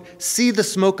could, quote, see the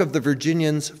smoke of the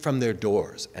Virginians from their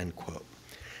doors, end quote.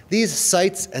 These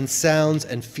sights and sounds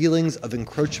and feelings of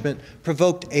encroachment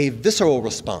provoked a visceral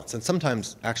response and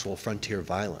sometimes actual frontier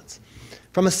violence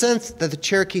from a sense that the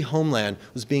Cherokee homeland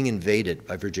was being invaded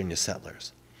by Virginia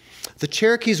settlers. The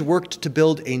Cherokees worked to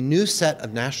build a new set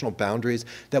of national boundaries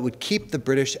that would keep the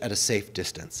British at a safe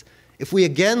distance. If we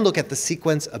again look at the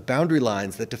sequence of boundary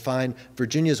lines that define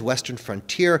Virginia's western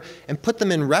frontier and put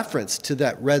them in reference to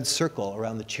that red circle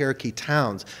around the Cherokee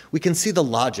towns, we can see the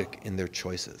logic in their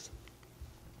choices.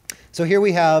 So here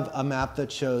we have a map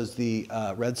that shows the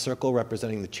red circle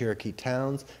representing the Cherokee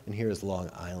towns, and here's Long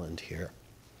Island here.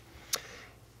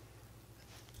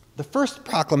 The first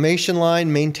Proclamation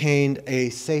Line maintained a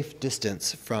safe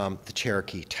distance from the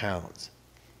Cherokee towns.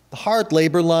 The hard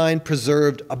labor line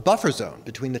preserved a buffer zone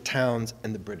between the towns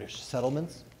and the British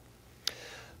settlements.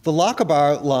 The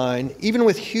Lochaber line, even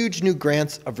with huge new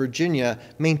grants of Virginia,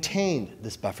 maintained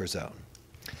this buffer zone.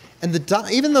 And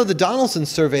even though the Donaldson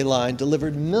Survey line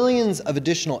delivered millions of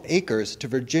additional acres to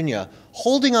Virginia,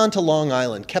 holding on to Long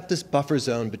Island kept this buffer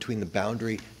zone between the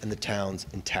boundary and the towns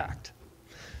intact.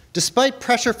 Despite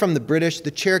pressure from the British,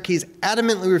 the Cherokees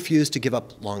adamantly refused to give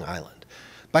up Long Island.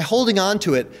 By holding on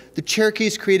to it, the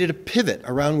Cherokees created a pivot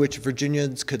around which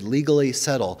Virginians could legally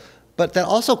settle, but that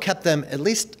also kept them at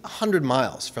least 100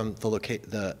 miles from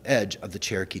the edge of the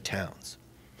Cherokee towns.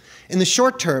 In the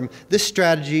short term, this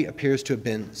strategy appears to have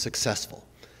been successful.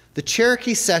 The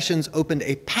Cherokee cessions opened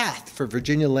a path for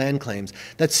Virginia land claims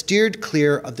that steered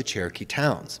clear of the Cherokee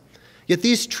towns. Yet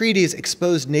these treaties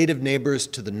exposed Native neighbors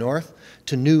to the north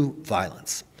to new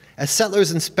violence. As settlers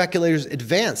and speculators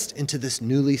advanced into this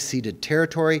newly ceded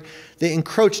territory, they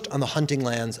encroached on the hunting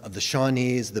lands of the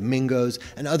Shawnees, the Mingos,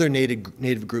 and other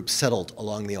native groups settled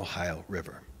along the Ohio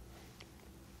River.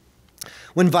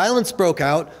 When violence broke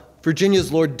out,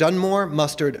 Virginia's Lord Dunmore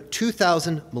mustered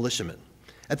 2,000 militiamen.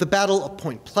 At the Battle of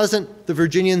Point Pleasant, the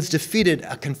Virginians defeated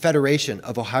a confederation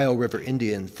of Ohio River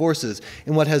Indian forces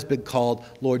in what has been called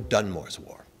Lord Dunmore's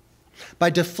War. By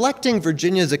deflecting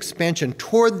Virginia's expansion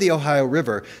toward the Ohio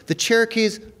River, the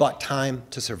Cherokees bought time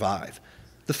to survive.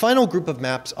 The final group of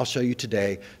maps I'll show you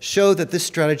today show that this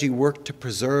strategy worked to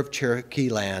preserve Cherokee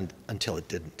land until it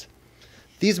didn't.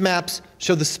 These maps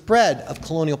show the spread of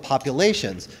colonial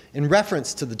populations in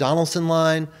reference to the Donaldson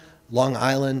Line, Long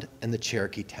Island, and the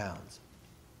Cherokee towns.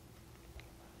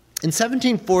 In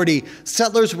 1740,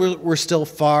 settlers were still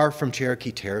far from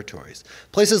Cherokee territories.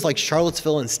 Places like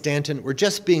Charlottesville and Stanton were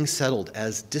just being settled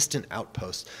as distant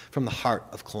outposts from the heart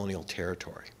of colonial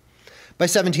territory. By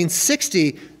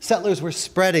 1760, settlers were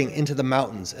spreading into the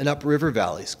mountains and up river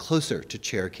valleys closer to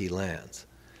Cherokee lands.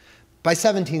 By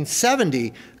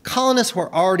 1770, colonists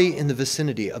were already in the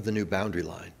vicinity of the new boundary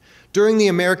line. During the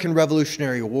American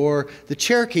Revolutionary War, the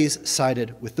Cherokees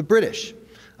sided with the British.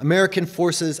 American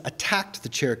forces attacked the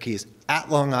Cherokees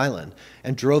at Long Island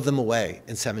and drove them away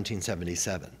in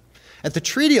 1777. At the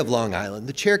Treaty of Long Island,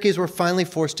 the Cherokees were finally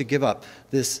forced to give up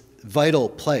this vital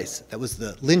place that was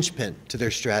the linchpin to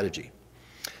their strategy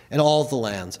and all of the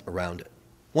lands around it.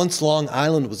 Once Long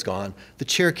Island was gone, the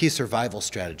Cherokee survival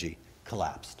strategy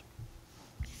collapsed.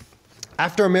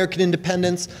 After American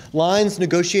independence, lines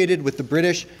negotiated with the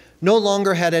British no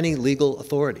longer had any legal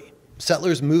authority.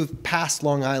 Settlers moved past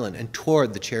Long Island and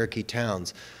toward the Cherokee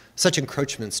towns. Such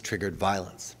encroachments triggered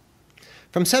violence.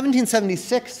 From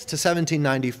 1776 to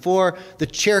 1794, the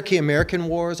Cherokee-American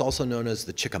Wars, also known as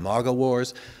the Chickamauga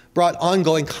Wars, brought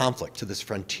ongoing conflict to this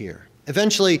frontier.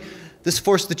 Eventually, this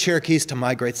forced the Cherokees to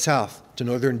migrate south to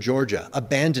northern Georgia,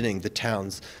 abandoning the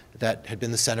towns that had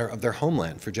been the center of their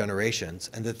homeland for generations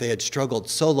and that they had struggled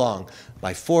so long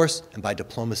by force and by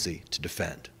diplomacy to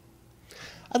defend.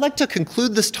 I'd like to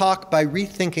conclude this talk by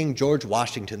rethinking George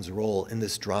Washington's role in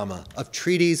this drama of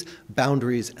treaties,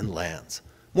 boundaries, and lands.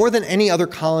 More than any other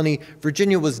colony,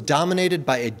 Virginia was dominated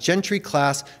by a gentry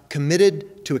class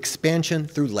committed to expansion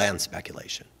through land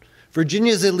speculation.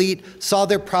 Virginia's elite saw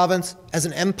their province as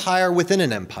an empire within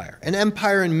an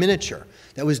empire in miniature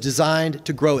that was designed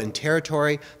to grow in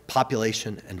territory,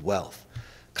 population, and wealth.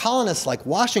 Colonists like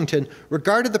Washington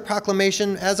regarded the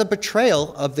proclamation as a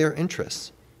betrayal of their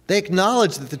interests. They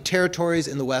acknowledged that the territories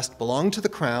in the West belonged to the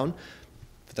crown,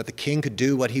 that the king could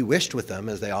do what he wished with them,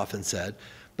 as they often said,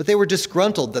 but they were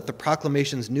disgruntled that the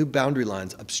proclamation's new boundary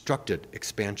lines obstructed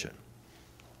expansion.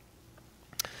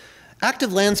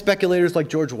 Active land speculators like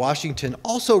George Washington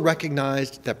also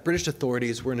recognized that British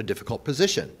authorities were in a difficult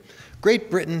position.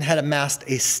 Great Britain had amassed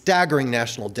a staggering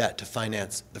national debt to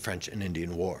finance the French and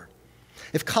Indian War.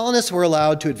 If colonists were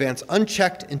allowed to advance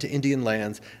unchecked into Indian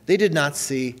lands, they did not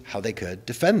see how they could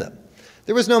defend them.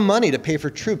 There was no money to pay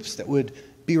for troops that would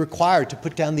be required to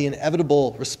put down the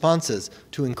inevitable responses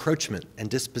to encroachment and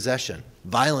dispossession,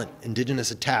 violent indigenous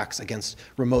attacks against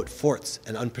remote forts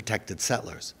and unprotected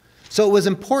settlers. So it was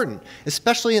important,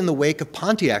 especially in the wake of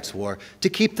Pontiac's War, to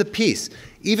keep the peace,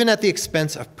 even at the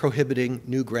expense of prohibiting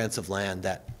new grants of land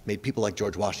that made people like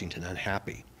George Washington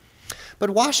unhappy. But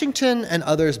Washington and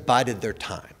others bided their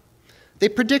time. They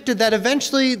predicted that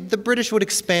eventually the British would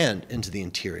expand into the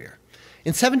interior.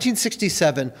 In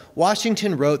 1767,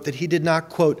 Washington wrote that he did not,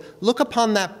 quote, look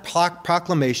upon that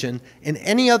proclamation in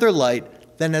any other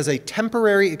light than as a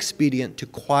temporary expedient to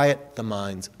quiet the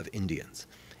minds of Indians.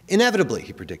 Inevitably,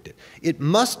 he predicted, it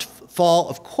must fall,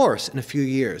 of course, in a few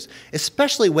years,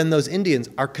 especially when those Indians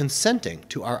are consenting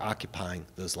to our occupying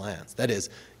those lands, that is,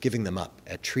 giving them up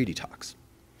at treaty talks.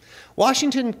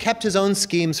 Washington kept his own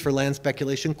schemes for land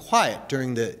speculation quiet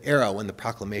during the era when the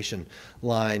Proclamation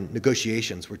Line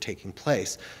negotiations were taking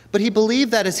place, but he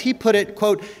believed that, as he put it,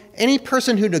 quote, any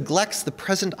person who neglects the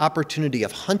present opportunity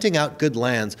of hunting out good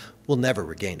lands will never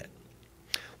regain it.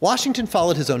 Washington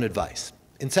followed his own advice.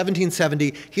 In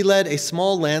 1770, he led a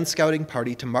small land scouting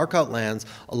party to mark out lands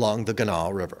along the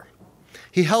Kanawha River.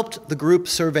 He helped the group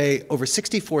survey over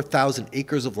 64,000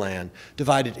 acres of land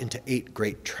divided into 8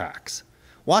 great tracts.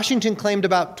 Washington claimed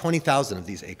about 20,000 of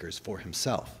these acres for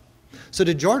himself. So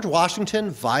did George Washington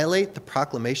violate the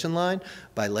Proclamation Line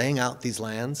by laying out these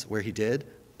lands where he did?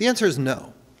 The answer is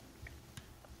no.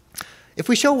 If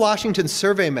we show Washington's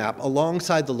survey map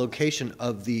alongside the location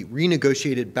of the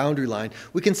renegotiated boundary line,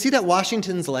 we can see that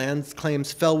Washington's land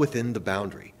claims fell within the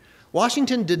boundary.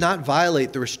 Washington did not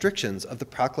violate the restrictions of the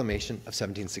Proclamation of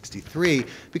 1763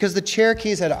 because the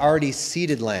Cherokees had already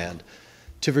ceded land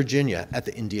to Virginia at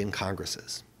the Indian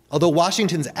Congresses. Although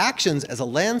Washington's actions as a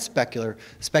land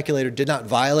speculator did not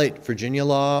violate Virginia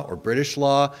law or British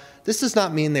law, this does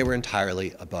not mean they were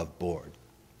entirely above board.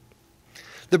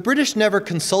 The British never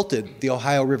consulted the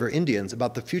Ohio River Indians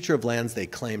about the future of lands they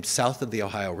claimed south of the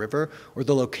Ohio River or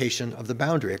the location of the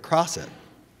boundary across it.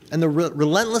 And the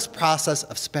relentless process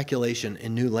of speculation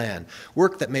in new land,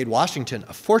 work that made Washington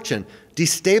a fortune,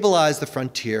 destabilized the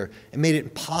frontier and made it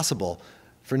impossible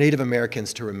for Native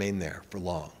Americans to remain there for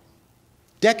long.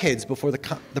 Decades before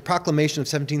the Proclamation of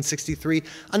 1763,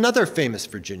 another famous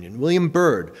Virginian, William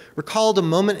Byrd, recalled a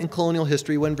moment in colonial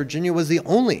history when Virginia was the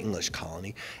only English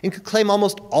colony and could claim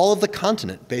almost all of the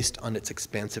continent based on its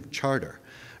expansive charter.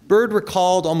 Byrd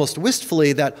recalled almost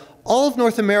wistfully that all of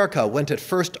North America went at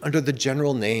first under the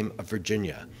general name of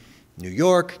Virginia. New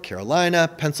York, Carolina,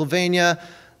 Pennsylvania,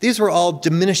 these were all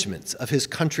diminishments of his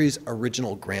country's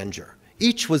original grandeur.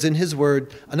 Each was, in his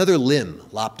word, another limb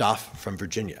lopped off from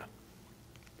Virginia.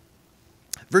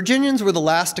 Virginians were the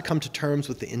last to come to terms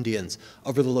with the Indians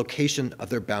over the location of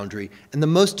their boundary and the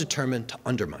most determined to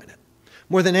undermine it.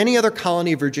 More than any other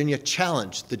colony, Virginia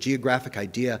challenged the geographic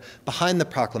idea behind the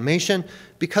proclamation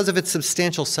because of its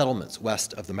substantial settlements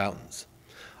west of the mountains.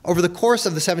 Over the course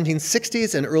of the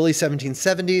 1760s and early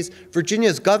 1770s,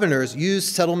 Virginia's governors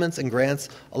used settlements and grants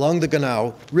along the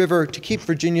Kanawha River to keep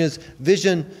Virginia's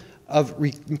vision of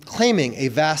reclaiming a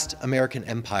vast American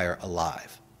empire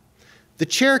alive. The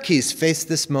Cherokees faced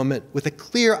this moment with a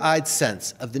clear-eyed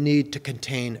sense of the need to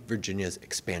contain Virginia's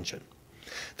expansion.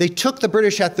 They took the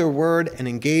British at their word and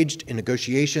engaged in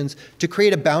negotiations to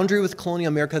create a boundary with colonial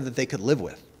America that they could live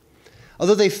with.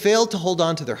 Although they failed to hold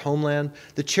on to their homeland,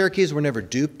 the Cherokees were never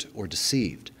duped or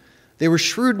deceived. They were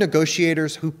shrewd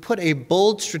negotiators who put a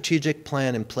bold strategic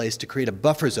plan in place to create a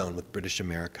buffer zone with British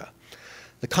America.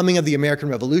 The coming of the American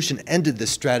Revolution ended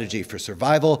this strategy for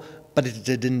survival, but it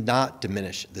did not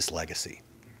diminish this legacy.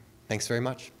 Thanks very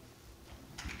much.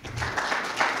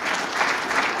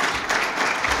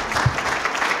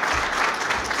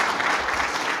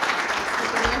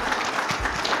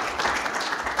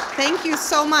 Thank you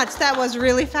so much. That was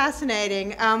really fascinating.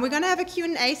 We're going to have a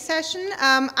Q&A session.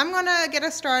 I'm going to get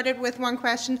us started with one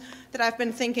question that I've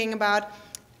been thinking about.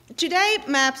 Today,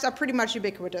 maps are pretty much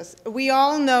ubiquitous. We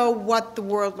all know what the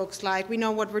world looks like. We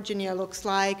know what Virginia looks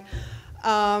like.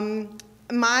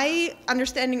 My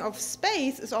understanding of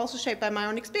space is also shaped by my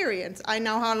own experience. I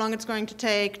know how long it's going to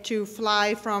take to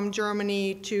fly from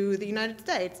Germany to the United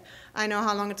States. I know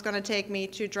how long it's going to take me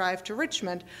to drive to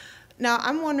Richmond. Now,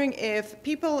 I'm wondering if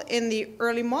people in the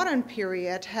early modern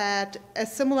period had a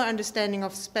similar understanding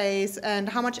of space and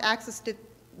how much access did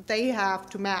they have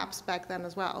to maps back then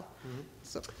as well. Mm-hmm.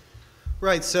 So.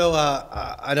 Right, so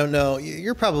I don't know,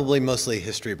 you're probably mostly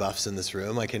history buffs in this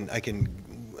room. I can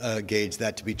gauge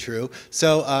that to be true.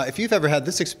 So if you've ever had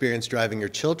this experience driving your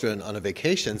children on a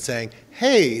vacation saying,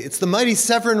 hey, it's the mighty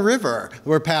Severn River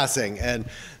we're passing, and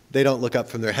they don't look up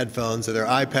from their headphones or their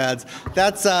iPads,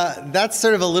 that's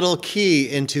sort of a little key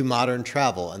into modern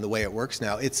travel and the way it works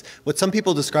now. It's what some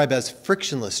people describe as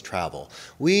frictionless travel.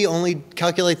 We only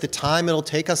calculate the time it'll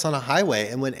take us on a highway,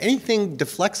 and when anything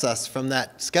deflects us from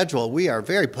that schedule, we are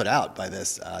very put out by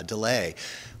this delay.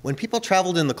 When people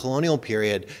traveled in the colonial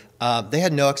period, they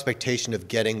had no expectation of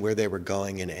getting where they were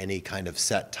going in any kind of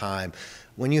set time.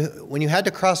 When you had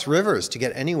to cross rivers to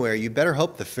get anywhere, you better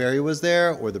hope the ferry was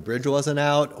there, or the bridge wasn't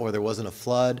out, or there wasn't a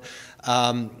flood.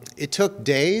 It took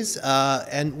days,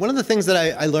 and one of the things that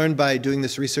I learned by doing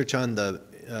this research on the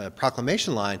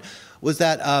Proclamation Line was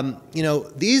that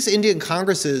these Indian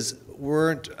congresses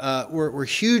were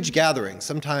huge gatherings.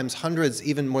 Sometimes hundreds,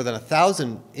 even more than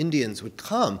 1,000 Indians would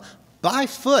come by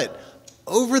foot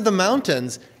over the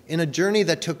mountains in a journey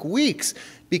that took weeks,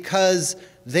 because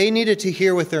they needed to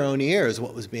hear with their own ears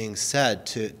what was being said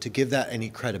to give that any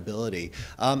credibility.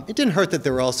 It didn't hurt that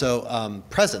there were also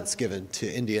presents given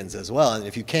to Indians as well, and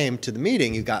if you came to the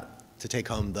meeting, you got to take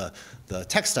home the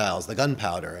textiles, the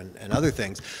gunpowder, and other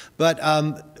things. But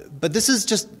this is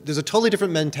just, there's a totally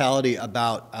different mentality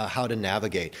about how to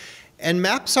navigate. And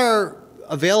maps are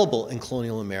available in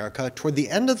colonial America. Toward the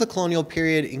end of the colonial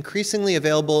period, increasingly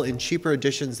available in cheaper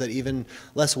editions that even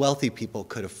less wealthy people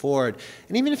could afford.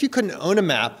 And even if you couldn't own a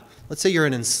map, let's say you're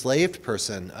an enslaved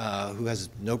person who has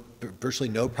virtually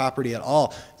no property at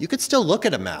all, you could still look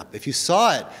at a map. If you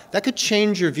saw it, that could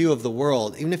change your view of the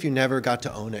world, even if you never got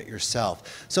to own it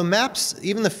yourself. So maps,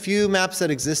 even the few maps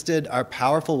that existed, are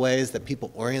powerful ways that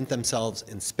people orient themselves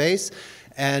in space.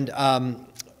 And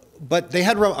but they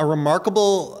had a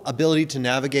remarkable ability to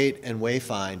navigate and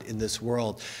wayfind in this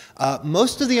world.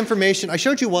 Most of the information, I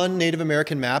showed you one Native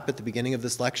American map at the beginning of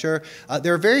this lecture.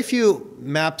 There are very few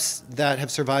maps that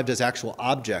have survived as actual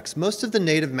objects. Most of the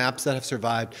native maps that have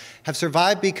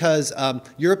survived because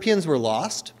Europeans were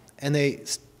lost, and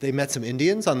they met some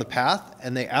Indians on the path,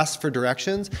 and they asked for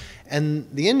directions, and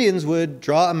the Indians would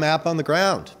draw a map on the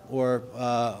ground, or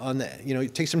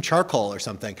take some charcoal or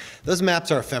something. Those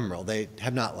maps are ephemeral. They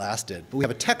have not lasted. But we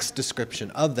have a text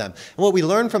description of them. And what we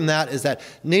learn from that is that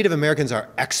Native Americans are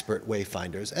expert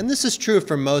wayfinders. And this is true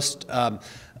for most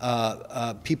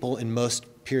people in most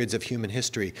periods of human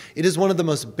history. It is one of the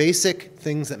most basic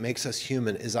things that makes us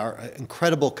human, is our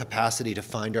incredible capacity to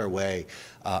find our way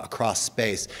across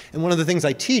space. And one of the things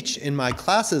I teach in my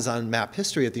classes on map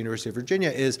history at the University of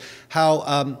Virginia is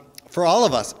how for all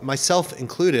of us, myself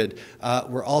included,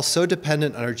 we're all so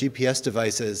dependent on our GPS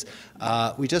devices.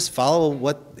 We just follow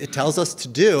what it tells us to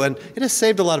do. And it has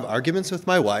saved a lot of arguments with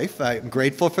my wife. I'm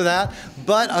grateful for that.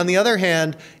 But on the other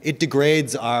hand, it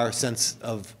degrades our sense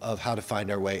of how to find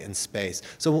our way in space.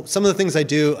 So some of the things I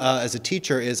do as a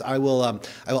teacher is I will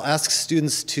ask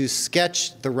students to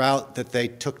sketch the route that they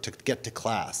took to get to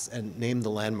class and name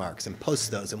the landmarks and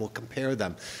post those, and we'll compare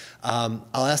them.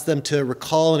 I'll ask them to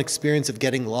recall an experience of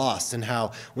getting lost, and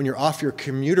how when you're off your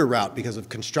commuter route because of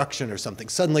construction or something,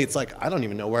 suddenly it's like, I don't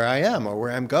even know where I am or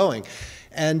where I'm going.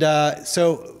 And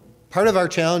so part of our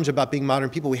challenge about being modern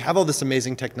people, we have all this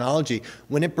amazing technology.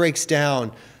 When it breaks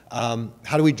down,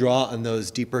 how do we draw on those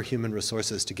deeper human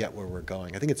resources to get where we're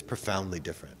going? I think it's profoundly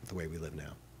different the way we live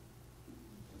now.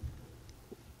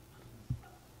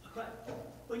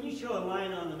 When you show a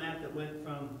line on the map that went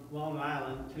from Long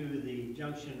Island to the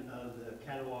junction of the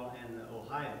Catawba and the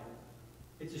Ohio,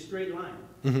 it's a straight line.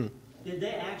 Mm-hmm. Did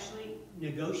they actually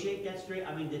negotiate that straight?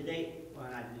 I mean, did they, well,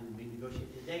 I didn't mean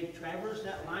negotiate, did they traverse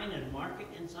that line and mark it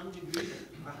in some degree?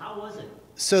 Or how was it?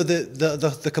 So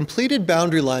the completed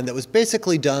boundary line that was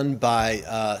basically done by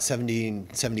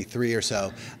 1773 or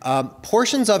so,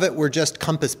 portions of it were just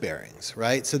compass bearings,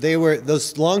 right? So they were,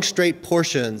 those long straight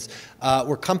portions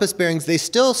were compass bearings. They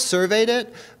still surveyed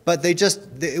it, but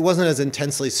it wasn't as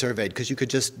intensely surveyed because you could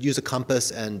just use a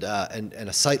compass and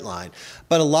a sight line.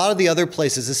 But a lot of the other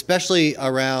places, especially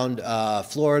around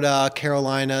Florida,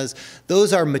 Carolinas,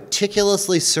 those are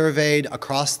meticulously surveyed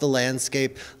across the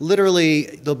landscape. Literally,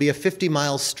 there'll be a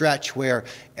 50-mile stretch where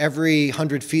every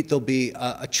 100 feet there'll be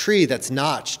a tree that's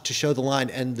notched to show the line,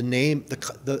 and the name,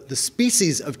 the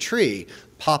species of tree,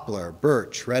 poplar,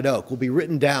 birch, red oak, will be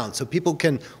written down so people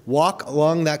can walk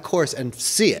along that course and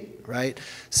see it, right?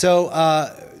 So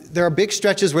there are big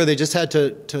stretches where they just had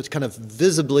to kind of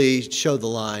visibly show the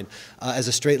line as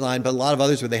a straight line, but a lot of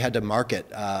others where they had to mark it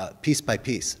piece by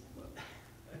piece.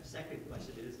 Second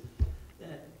question is,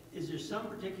 is there some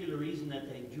particular reason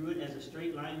that they drew it as a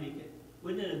straight line?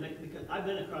 Wouldn't it have been, because I've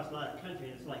been across a lot of country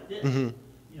and it's like this. Mm-hmm.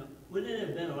 You know, wouldn't it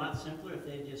have been a lot simpler if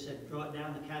they had just said draw it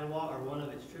down the Catawba or one of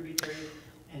its tributaries,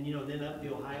 and then up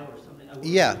the Ohio or something?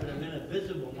 Yeah. It would have been a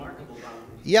visible, markable boundary.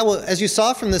 Yeah, well, as you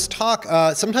saw from this talk,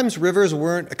 sometimes rivers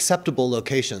weren't acceptable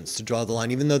locations to draw the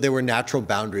line, even though they were natural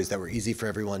boundaries that were easy for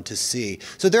everyone to see.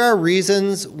 So there are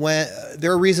reasons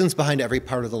behind every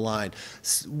part of the line.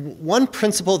 One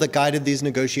principle that guided these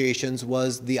negotiations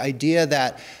was the idea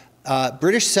that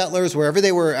British settlers, wherever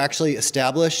they were actually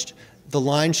established, the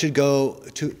line should go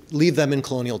to leave them in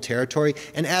colonial territory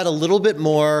and add a little bit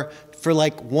more for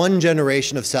like one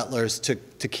generation of settlers to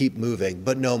keep moving,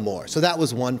 but no more. So that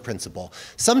was one principle.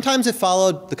 Sometimes it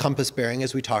followed the compass bearing,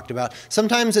 as we talked about.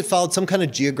 Sometimes it followed some kind of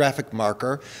geographic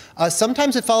marker.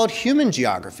 Sometimes it followed human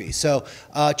geography. So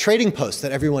trading posts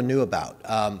that everyone knew about.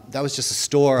 That was just a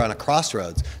store on a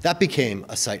crossroads. That became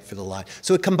a site for the line.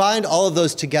 So it combined all of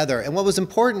those together. And what was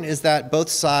important is that both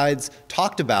sides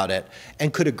talked about it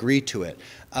and could agree to it.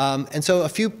 And so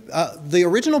the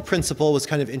original principle was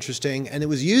kind of interesting, and it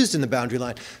was used in the boundary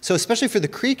line. So especially for the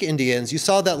Creek Indians, you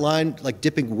saw that line like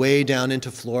dipping way down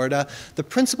into Florida. The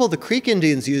principle the Creek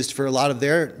Indians used for a lot of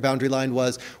their boundary line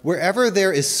was wherever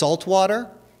there is salt water,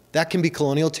 that can be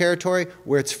colonial territory.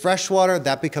 Where it's fresh water,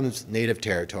 that becomes native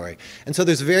territory. And so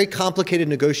there's very complicated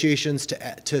negotiations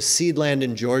to cede land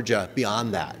in Georgia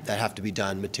beyond that have to be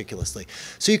done meticulously.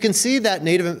 So you can see that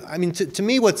to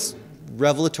me, what's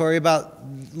revelatory about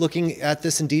looking at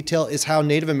this in detail is how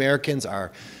Native Americans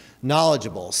are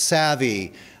knowledgeable,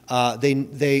 savvy.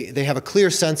 They have a clear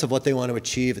sense of what they want to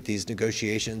achieve at these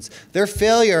negotiations. Their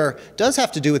failure does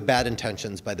have to do with bad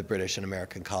intentions by the British and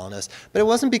American colonists, but it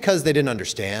wasn't because they didn't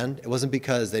understand. It wasn't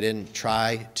because they didn't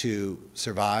try to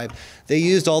survive. They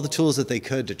used all the tools that they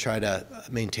could to try to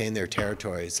maintain their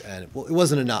territories, and it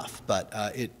wasn't enough, but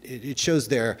it shows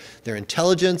their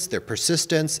intelligence, their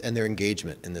persistence, and their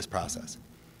engagement in this process.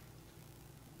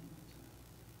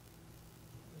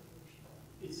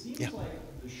 It seems Yeah.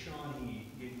 like the Shawnee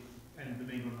and the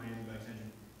Mainland Land by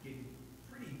extension get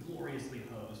pretty gloriously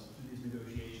hosed through these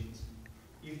negotiations.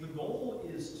 If the goal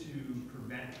is to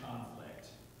prevent conflict,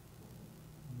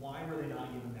 why were they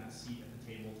not given that seat at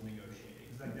the table to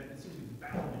negotiate? Because that seems to be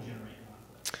bound to generate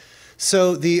conflict.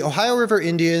 So the Ohio River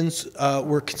Indians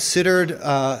were considered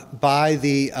by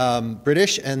the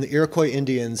British and the Iroquois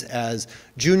Indians as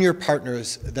junior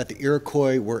partners that the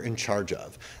Iroquois were in charge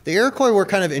of. The Iroquois were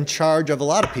kind of in charge of a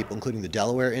lot of people, including the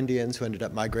Delaware Indians who ended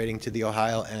up migrating to the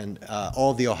Ohio, and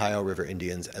all of the Ohio River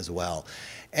Indians as well.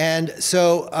 And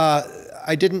so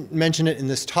I didn't mention it in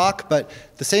this talk, but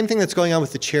the same thing that's going on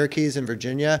with the Cherokees in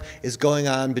Virginia is going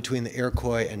on between the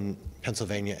Iroquois and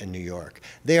Pennsylvania and New York.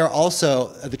 They are also,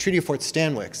 the Treaty of Fort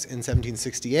Stanwix in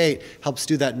 1768 helps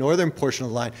do that northern portion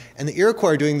of the line, and the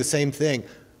Iroquois are doing the same thing.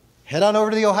 Head on over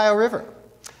to the Ohio River.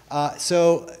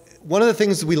 So one of the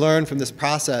things we learned from this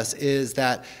process is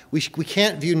that we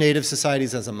can't view native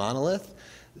societies as a monolith.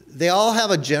 They all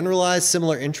have a generalized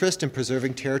similar interest in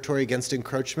preserving territory against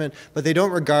encroachment, but they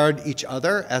don't regard each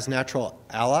other as natural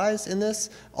allies in this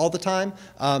all the time,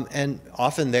 and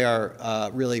often they are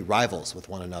really rivals with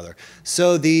one another.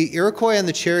 So the Iroquois and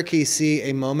the Cherokee see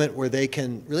a moment where they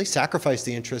can really sacrifice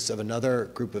the interests of another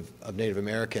group of Native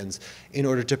Americans in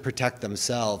order to protect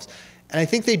themselves. And I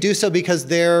think they do so because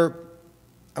I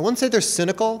wouldn't say they're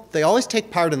cynical. They always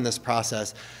take part in this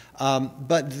process,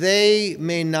 but they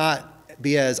may not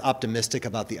be as optimistic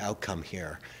about the outcome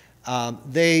here.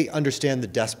 They understand the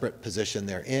desperate position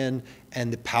they're in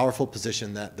and the powerful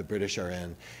position that the British are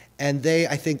in. And they,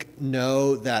 I think,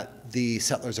 know that the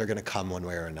settlers are going to come one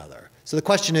way or another. So the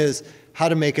question is how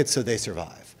to make it so they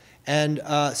survive. And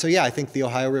so yeah, I think the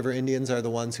Ohio River Indians are the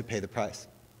ones who pay the price.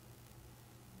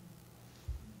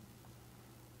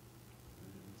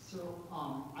 So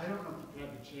I don't know if you've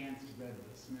had the chance to go to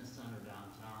the Smith Center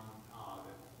downtown,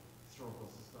 the Historical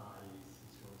Society's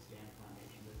Historical Stand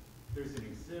Foundation, but there's an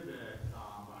exhibit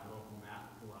by a local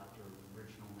map collector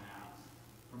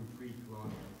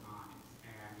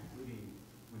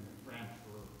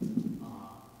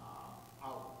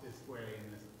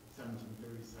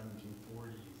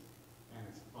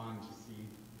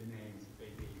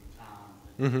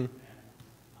and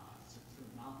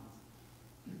certain mountains.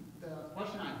 The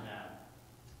question I had,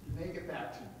 may get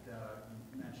back to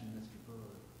you mentioned Mr.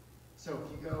 Bird. So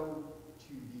if you go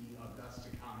to the Augusta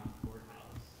County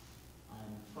Courthouse,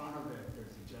 in front of it,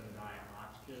 there's a Jedediah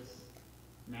Hotchkiss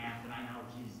map, and I know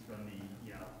he's from the,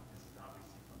 this is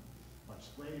obviously from much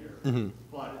later,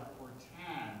 but it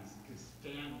portends, because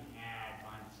Stanton had,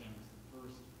 my understanding, was the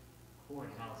first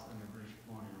courthouse in the British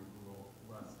colonial rule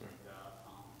west of the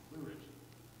Blue Ridge.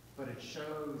 But it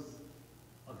shows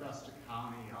Augusta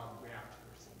County all the way up to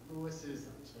where St. Louis is,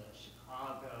 up to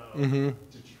Chicago,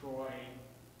 Detroit,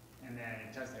 and then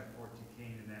it does have Fort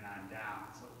Duquesne and then on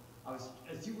down. So I was,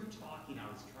 as you were talking,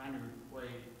 I was trying to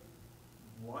equate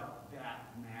what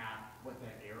that map, what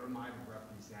that era might have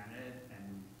represented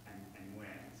and when.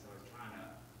 So I was trying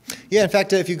to... Yeah, in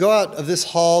fact, if you go out of this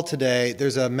hall today,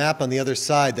 there's a map on the other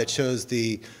side that shows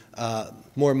the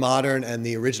more modern and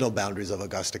the original boundaries of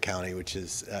Augusta County, which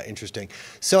is interesting.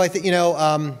 So I think,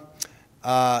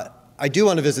 I do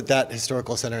want to visit that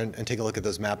historical center and take a look at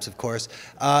those maps, of course.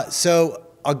 So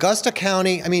Augusta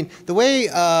County, I mean, the way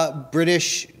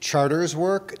British charters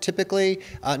work typically,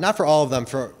 not for all of them,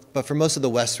 but for most of the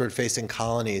westward-facing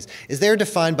colonies, is they're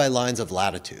defined by lines of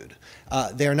latitude.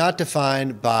 They are not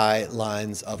defined by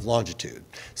lines of longitude.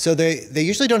 So they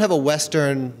usually don't have a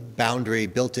western boundary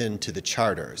built into the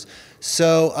charters.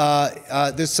 So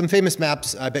there's some famous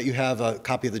maps. I bet you have a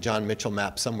copy of the John Mitchell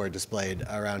map somewhere displayed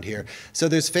around here. So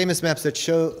there's famous maps that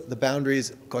show the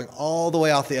boundaries going all the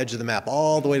way off the edge of the map,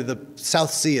 all the way to the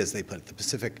South Sea, as they put it, the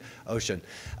Pacific Ocean.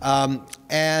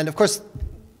 And of course,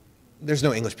 there's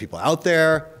no English people out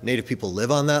there. Native people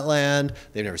live on that land.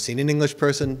 They've never seen an English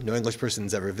person. No English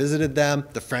person's ever visited them.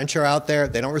 The French are out there.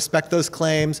 They don't respect those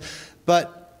claims.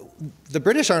 But the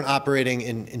British aren't operating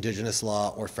in indigenous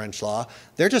law or French law.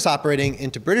 They're just operating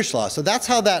into British law. So that's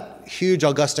how that huge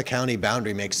Augusta County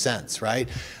boundary makes sense, right?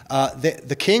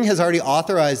 The king has already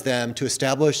authorized them to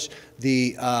establish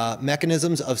the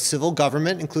mechanisms of civil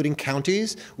government, including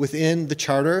counties, within the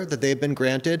charter that they've been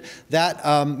granted.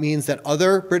 That means that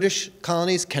other British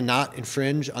colonies cannot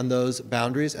infringe on those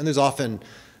boundaries. And there's often,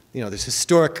 there's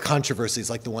historic controversies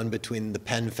like the one between the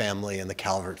Penn family and the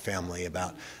Calvert family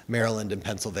about Maryland and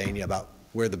Pennsylvania, about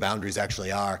where the boundaries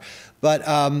actually are. But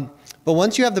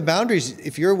once you have the boundaries,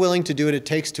 if you're willing to do what it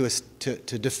takes to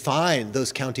define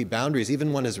those county boundaries,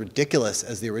 even one as ridiculous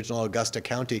as the original Augusta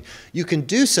County, you can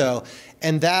do so.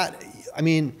 And that, I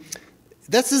mean,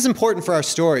 this is important for our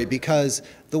story because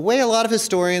the way a lot of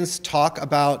historians talk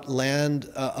about land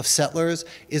of settlers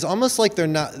is almost like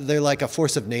they're like a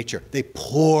force of nature. They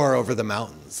pour over the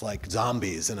mountains like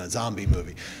zombies in a zombie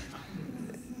movie.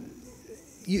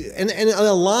 And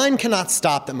a line cannot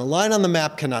stop them. A line on the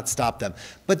map cannot stop them.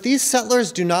 But these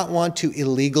settlers do not want to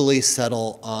illegally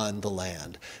settle on the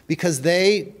land because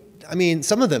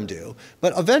some of them do,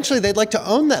 but eventually they'd like to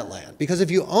own that land because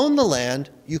if you own the land,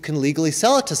 you can legally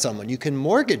sell it to someone. You can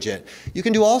mortgage it. You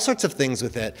can do all sorts of things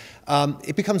with it.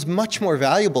 It becomes much more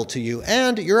valuable to you,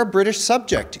 and you're a British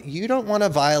subject. You don't want to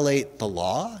violate the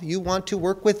law. You want to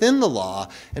work within the law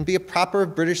and be a proper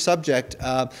British subject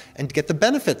and get the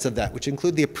benefits of that, which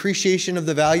include the appreciation of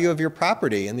the value of your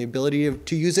property and the ability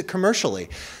to use it commercially.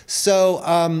 So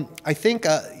I think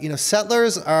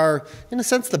settlers are, in a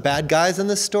sense, the bad guys in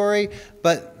this story,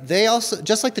 but they also,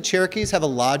 just like the Cherokees have a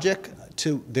logic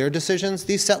to their decisions,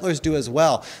 these settlers do as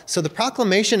well. So the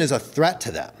proclamation is a threat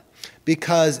to them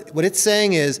because what it's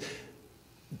saying is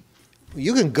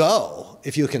you can go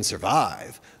if you can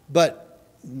survive, but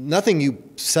nothing you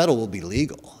settle will be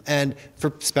legal. And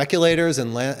for speculators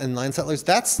and land settlers,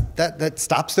 that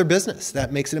stops their business.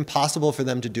 That makes it impossible for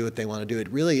them to do what they want to do. It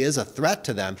really is a threat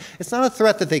to them. It's not a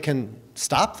threat that they can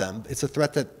stop them. It's a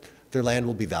threat that their land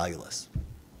will be valueless.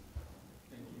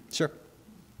 Thank you. Sure.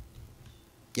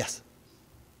 Yes.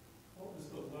 What was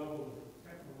the level of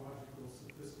technological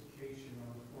sophistication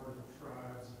on the part of the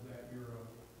tribes that you're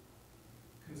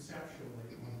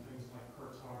conceptually on things like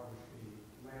cartography,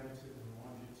 latitude and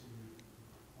longitude,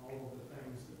 all of the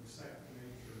things that were second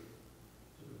nature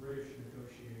to the British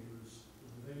negotiators?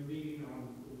 Were they meeting on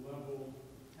level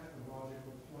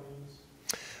technological planes?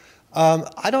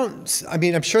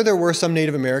 I'm sure there were some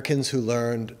Native Americans who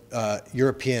learned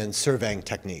European surveying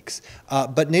techniques.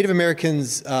 But Native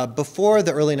Americans before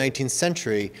the early 19th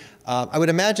century, I would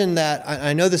imagine that,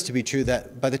 I know this to be true,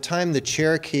 that by the time the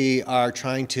Cherokee are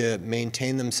trying to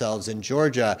maintain themselves in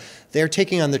Georgia, they're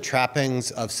taking on the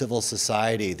trappings of civil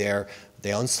society.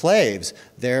 They own slaves.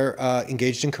 They're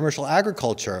engaged in commercial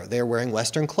agriculture. They're wearing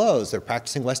Western clothes. They're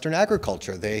practicing Western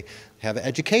agriculture. They have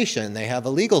education. They have a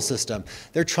legal system.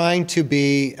 They're trying to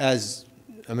be as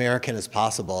American as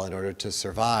possible in order to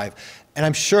survive. And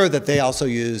I'm sure that they also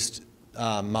used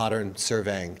modern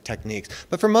surveying techniques.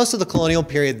 But for most of the colonial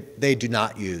period, they do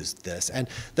not use this. And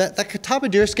that Catawba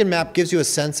deerskin map gives you a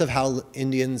sense of how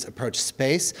Indians approach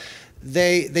space.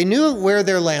 They knew where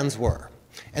their lands were.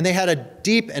 And they had a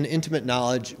deep and intimate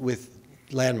knowledge with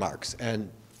landmarks and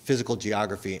physical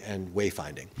geography and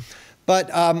wayfinding. But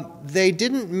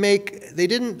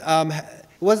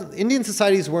Indian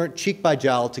societies weren't cheek by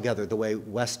jowl together the way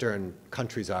Western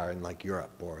countries are in like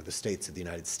Europe or the states of the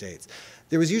United States.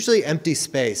 There was usually empty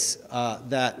space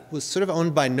that was sort of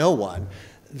owned by no one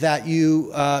that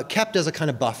you kept as a kind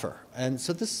of buffer. And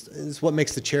so this is what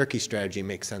makes the Cherokee strategy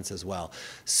make sense as well.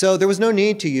 So there was no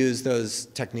need to use those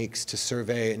techniques to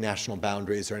survey national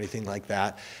boundaries or anything like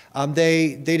that.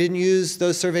 They didn't use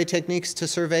those survey techniques to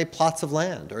survey plots of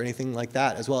land or anything like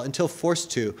that as well until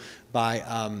forced to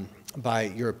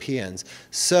by Europeans.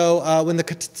 So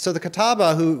the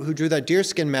Catawba who drew that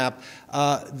deerskin map,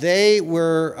 they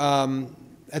were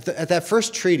at that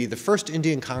first treaty, the first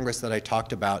Indian Congress that I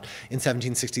talked about in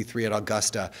 1763 at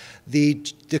Augusta, the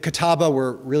Catawba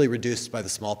were really reduced by the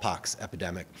smallpox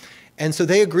epidemic. And so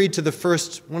they agreed to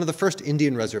one of the first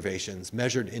Indian reservations,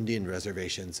 measured Indian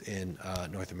reservations in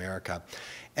North America.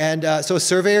 And so a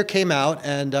surveyor came out,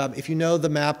 and if you know the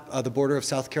map, the border of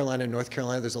South Carolina and North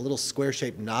Carolina, there's a little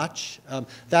square-shaped notch.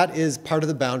 That is part of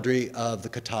the boundary of the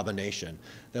Catawba Nation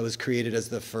that was created as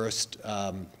the first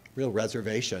real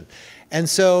reservation. And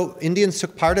so Indians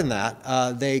took part in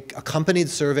that. They accompanied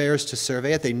surveyors to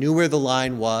survey it. They knew where the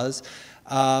line was.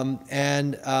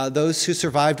 And those who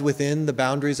survived within the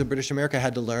boundaries of British America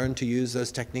had to learn to use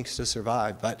those techniques to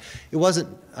survive. But it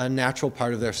wasn't a natural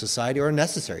part of their society or a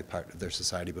necessary part of their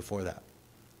society before that.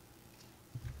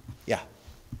 Yeah.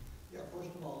 Yeah, first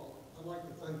of all, I'd like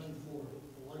to thank you for the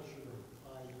lecture.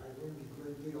 I learned a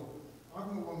great deal.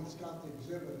 I'm the one that's got the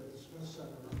exhibit at the Smith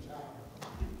Center in town.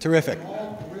 Terrific. And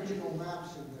all original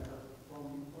maps in there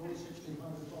from early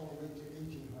 1600s all the way to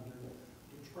 1800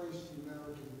 to trace the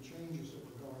American changes that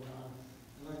were going on.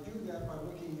 And I do that by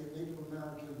looking at Native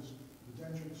Americans,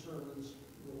 indentured servants,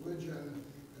 religion,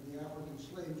 and the African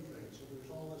slave trade. So there's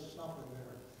all this stuff in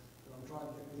there that I'm trying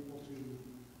to get people to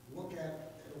look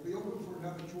at. It'll be open for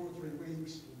another 2 or 3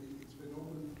 weeks. It's been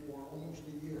open for almost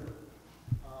a year.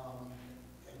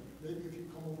 And maybe if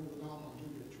you come over to the mountain, I'll give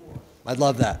you a tour. I'd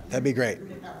love that. That'd be great. I'm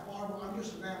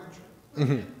just an amateur.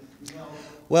 You know,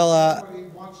 Well, if anybody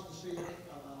wants to see it,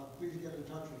 please get in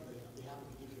touch with me. I'd be happy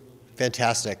to give you a little.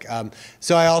 Fantastic.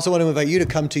 So I also want to invite you to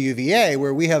come to UVA,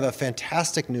 where we have a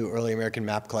fantastic new early American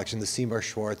map collection, the Seymour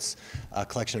Schwartz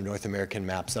collection of North American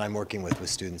maps that I'm working with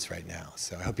students right now.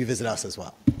 So I hope you visit us as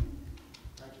well.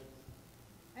 Thank you.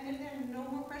 And if there are no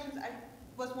more questions, I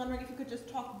was wondering if you could just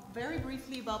talk very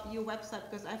briefly about your website,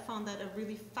 because I found that a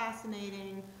really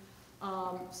fascinating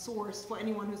source for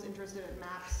anyone who's interested in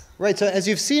maps. Right, so as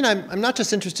you've seen, I'm not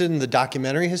just interested in the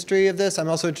documentary history of this, I'm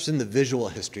also interested in the visual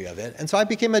history of it. And so I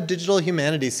became a digital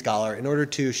humanities scholar in order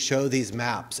to show these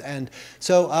maps. And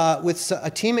so with a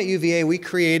team at UVA, we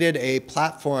created a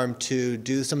platform to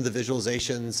do some of the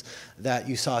visualizations that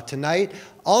you saw tonight.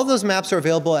 All of those maps are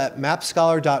available at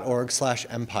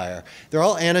mapscholar.org/empire. They're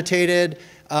all annotated.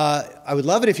 I would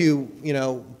love it if you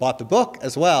bought the book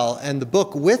as well, and the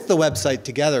book with the website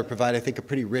together provide, I think, a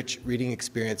pretty rich reading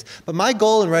experience. But my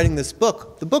goal in writing this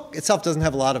book, the book itself doesn't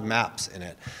have a lot of maps in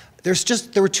it. There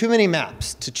were too many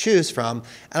maps to choose from,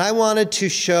 and I wanted to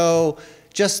show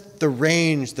just the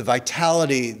range, the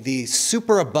vitality, the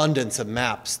superabundance of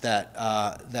maps that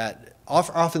are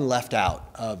often left out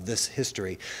of this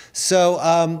history. So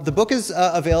the book is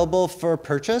available for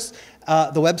purchase.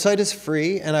 The website is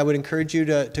free, and I would encourage you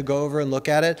to go over and look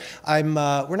at it.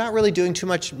 We're not really doing too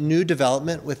much new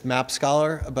development with Map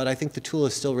Scholar, but I think the tool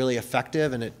is still really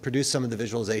effective, and it produced some of the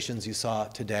visualizations you saw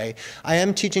today. I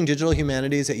am teaching digital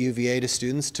humanities at UVA to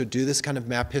students to do this kind of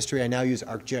map history. I now use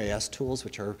ArcGIS tools,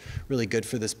 which are really good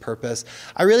for this purpose.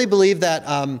 I really believe that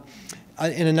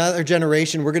in another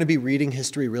generation, we're going to be reading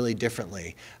history really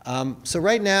differently. So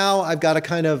right now, I've got a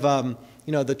kind of,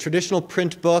 the traditional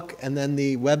print book and then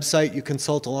the website you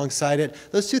consult alongside it.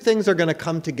 Those two things are going to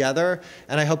come together,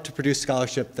 and I hope to produce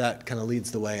scholarship that kind of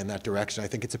leads the way in that direction. I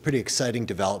think it's a pretty exciting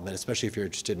development, especially if you're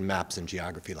interested in maps and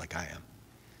geography like I am.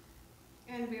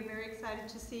 And we're very excited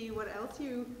to see what else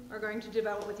you are going to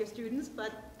develop with your students.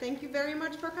 But thank you very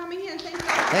much for coming here, and thank you.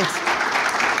 Thanks.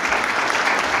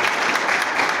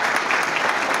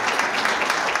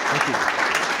 Thank you.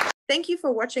 Thank you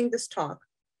for watching this talk.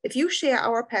 If you share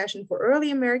our passion for early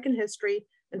American history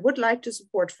and would like to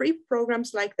support free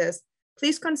programs like this,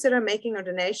 please consider making a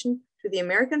donation to the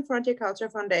American Frontier Culture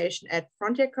Foundation at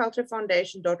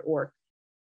frontierculturefoundation.org.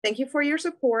 Thank you for your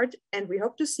support, and we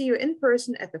hope to see you in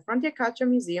person at the Frontier Culture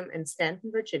Museum in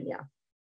Stanton, Virginia.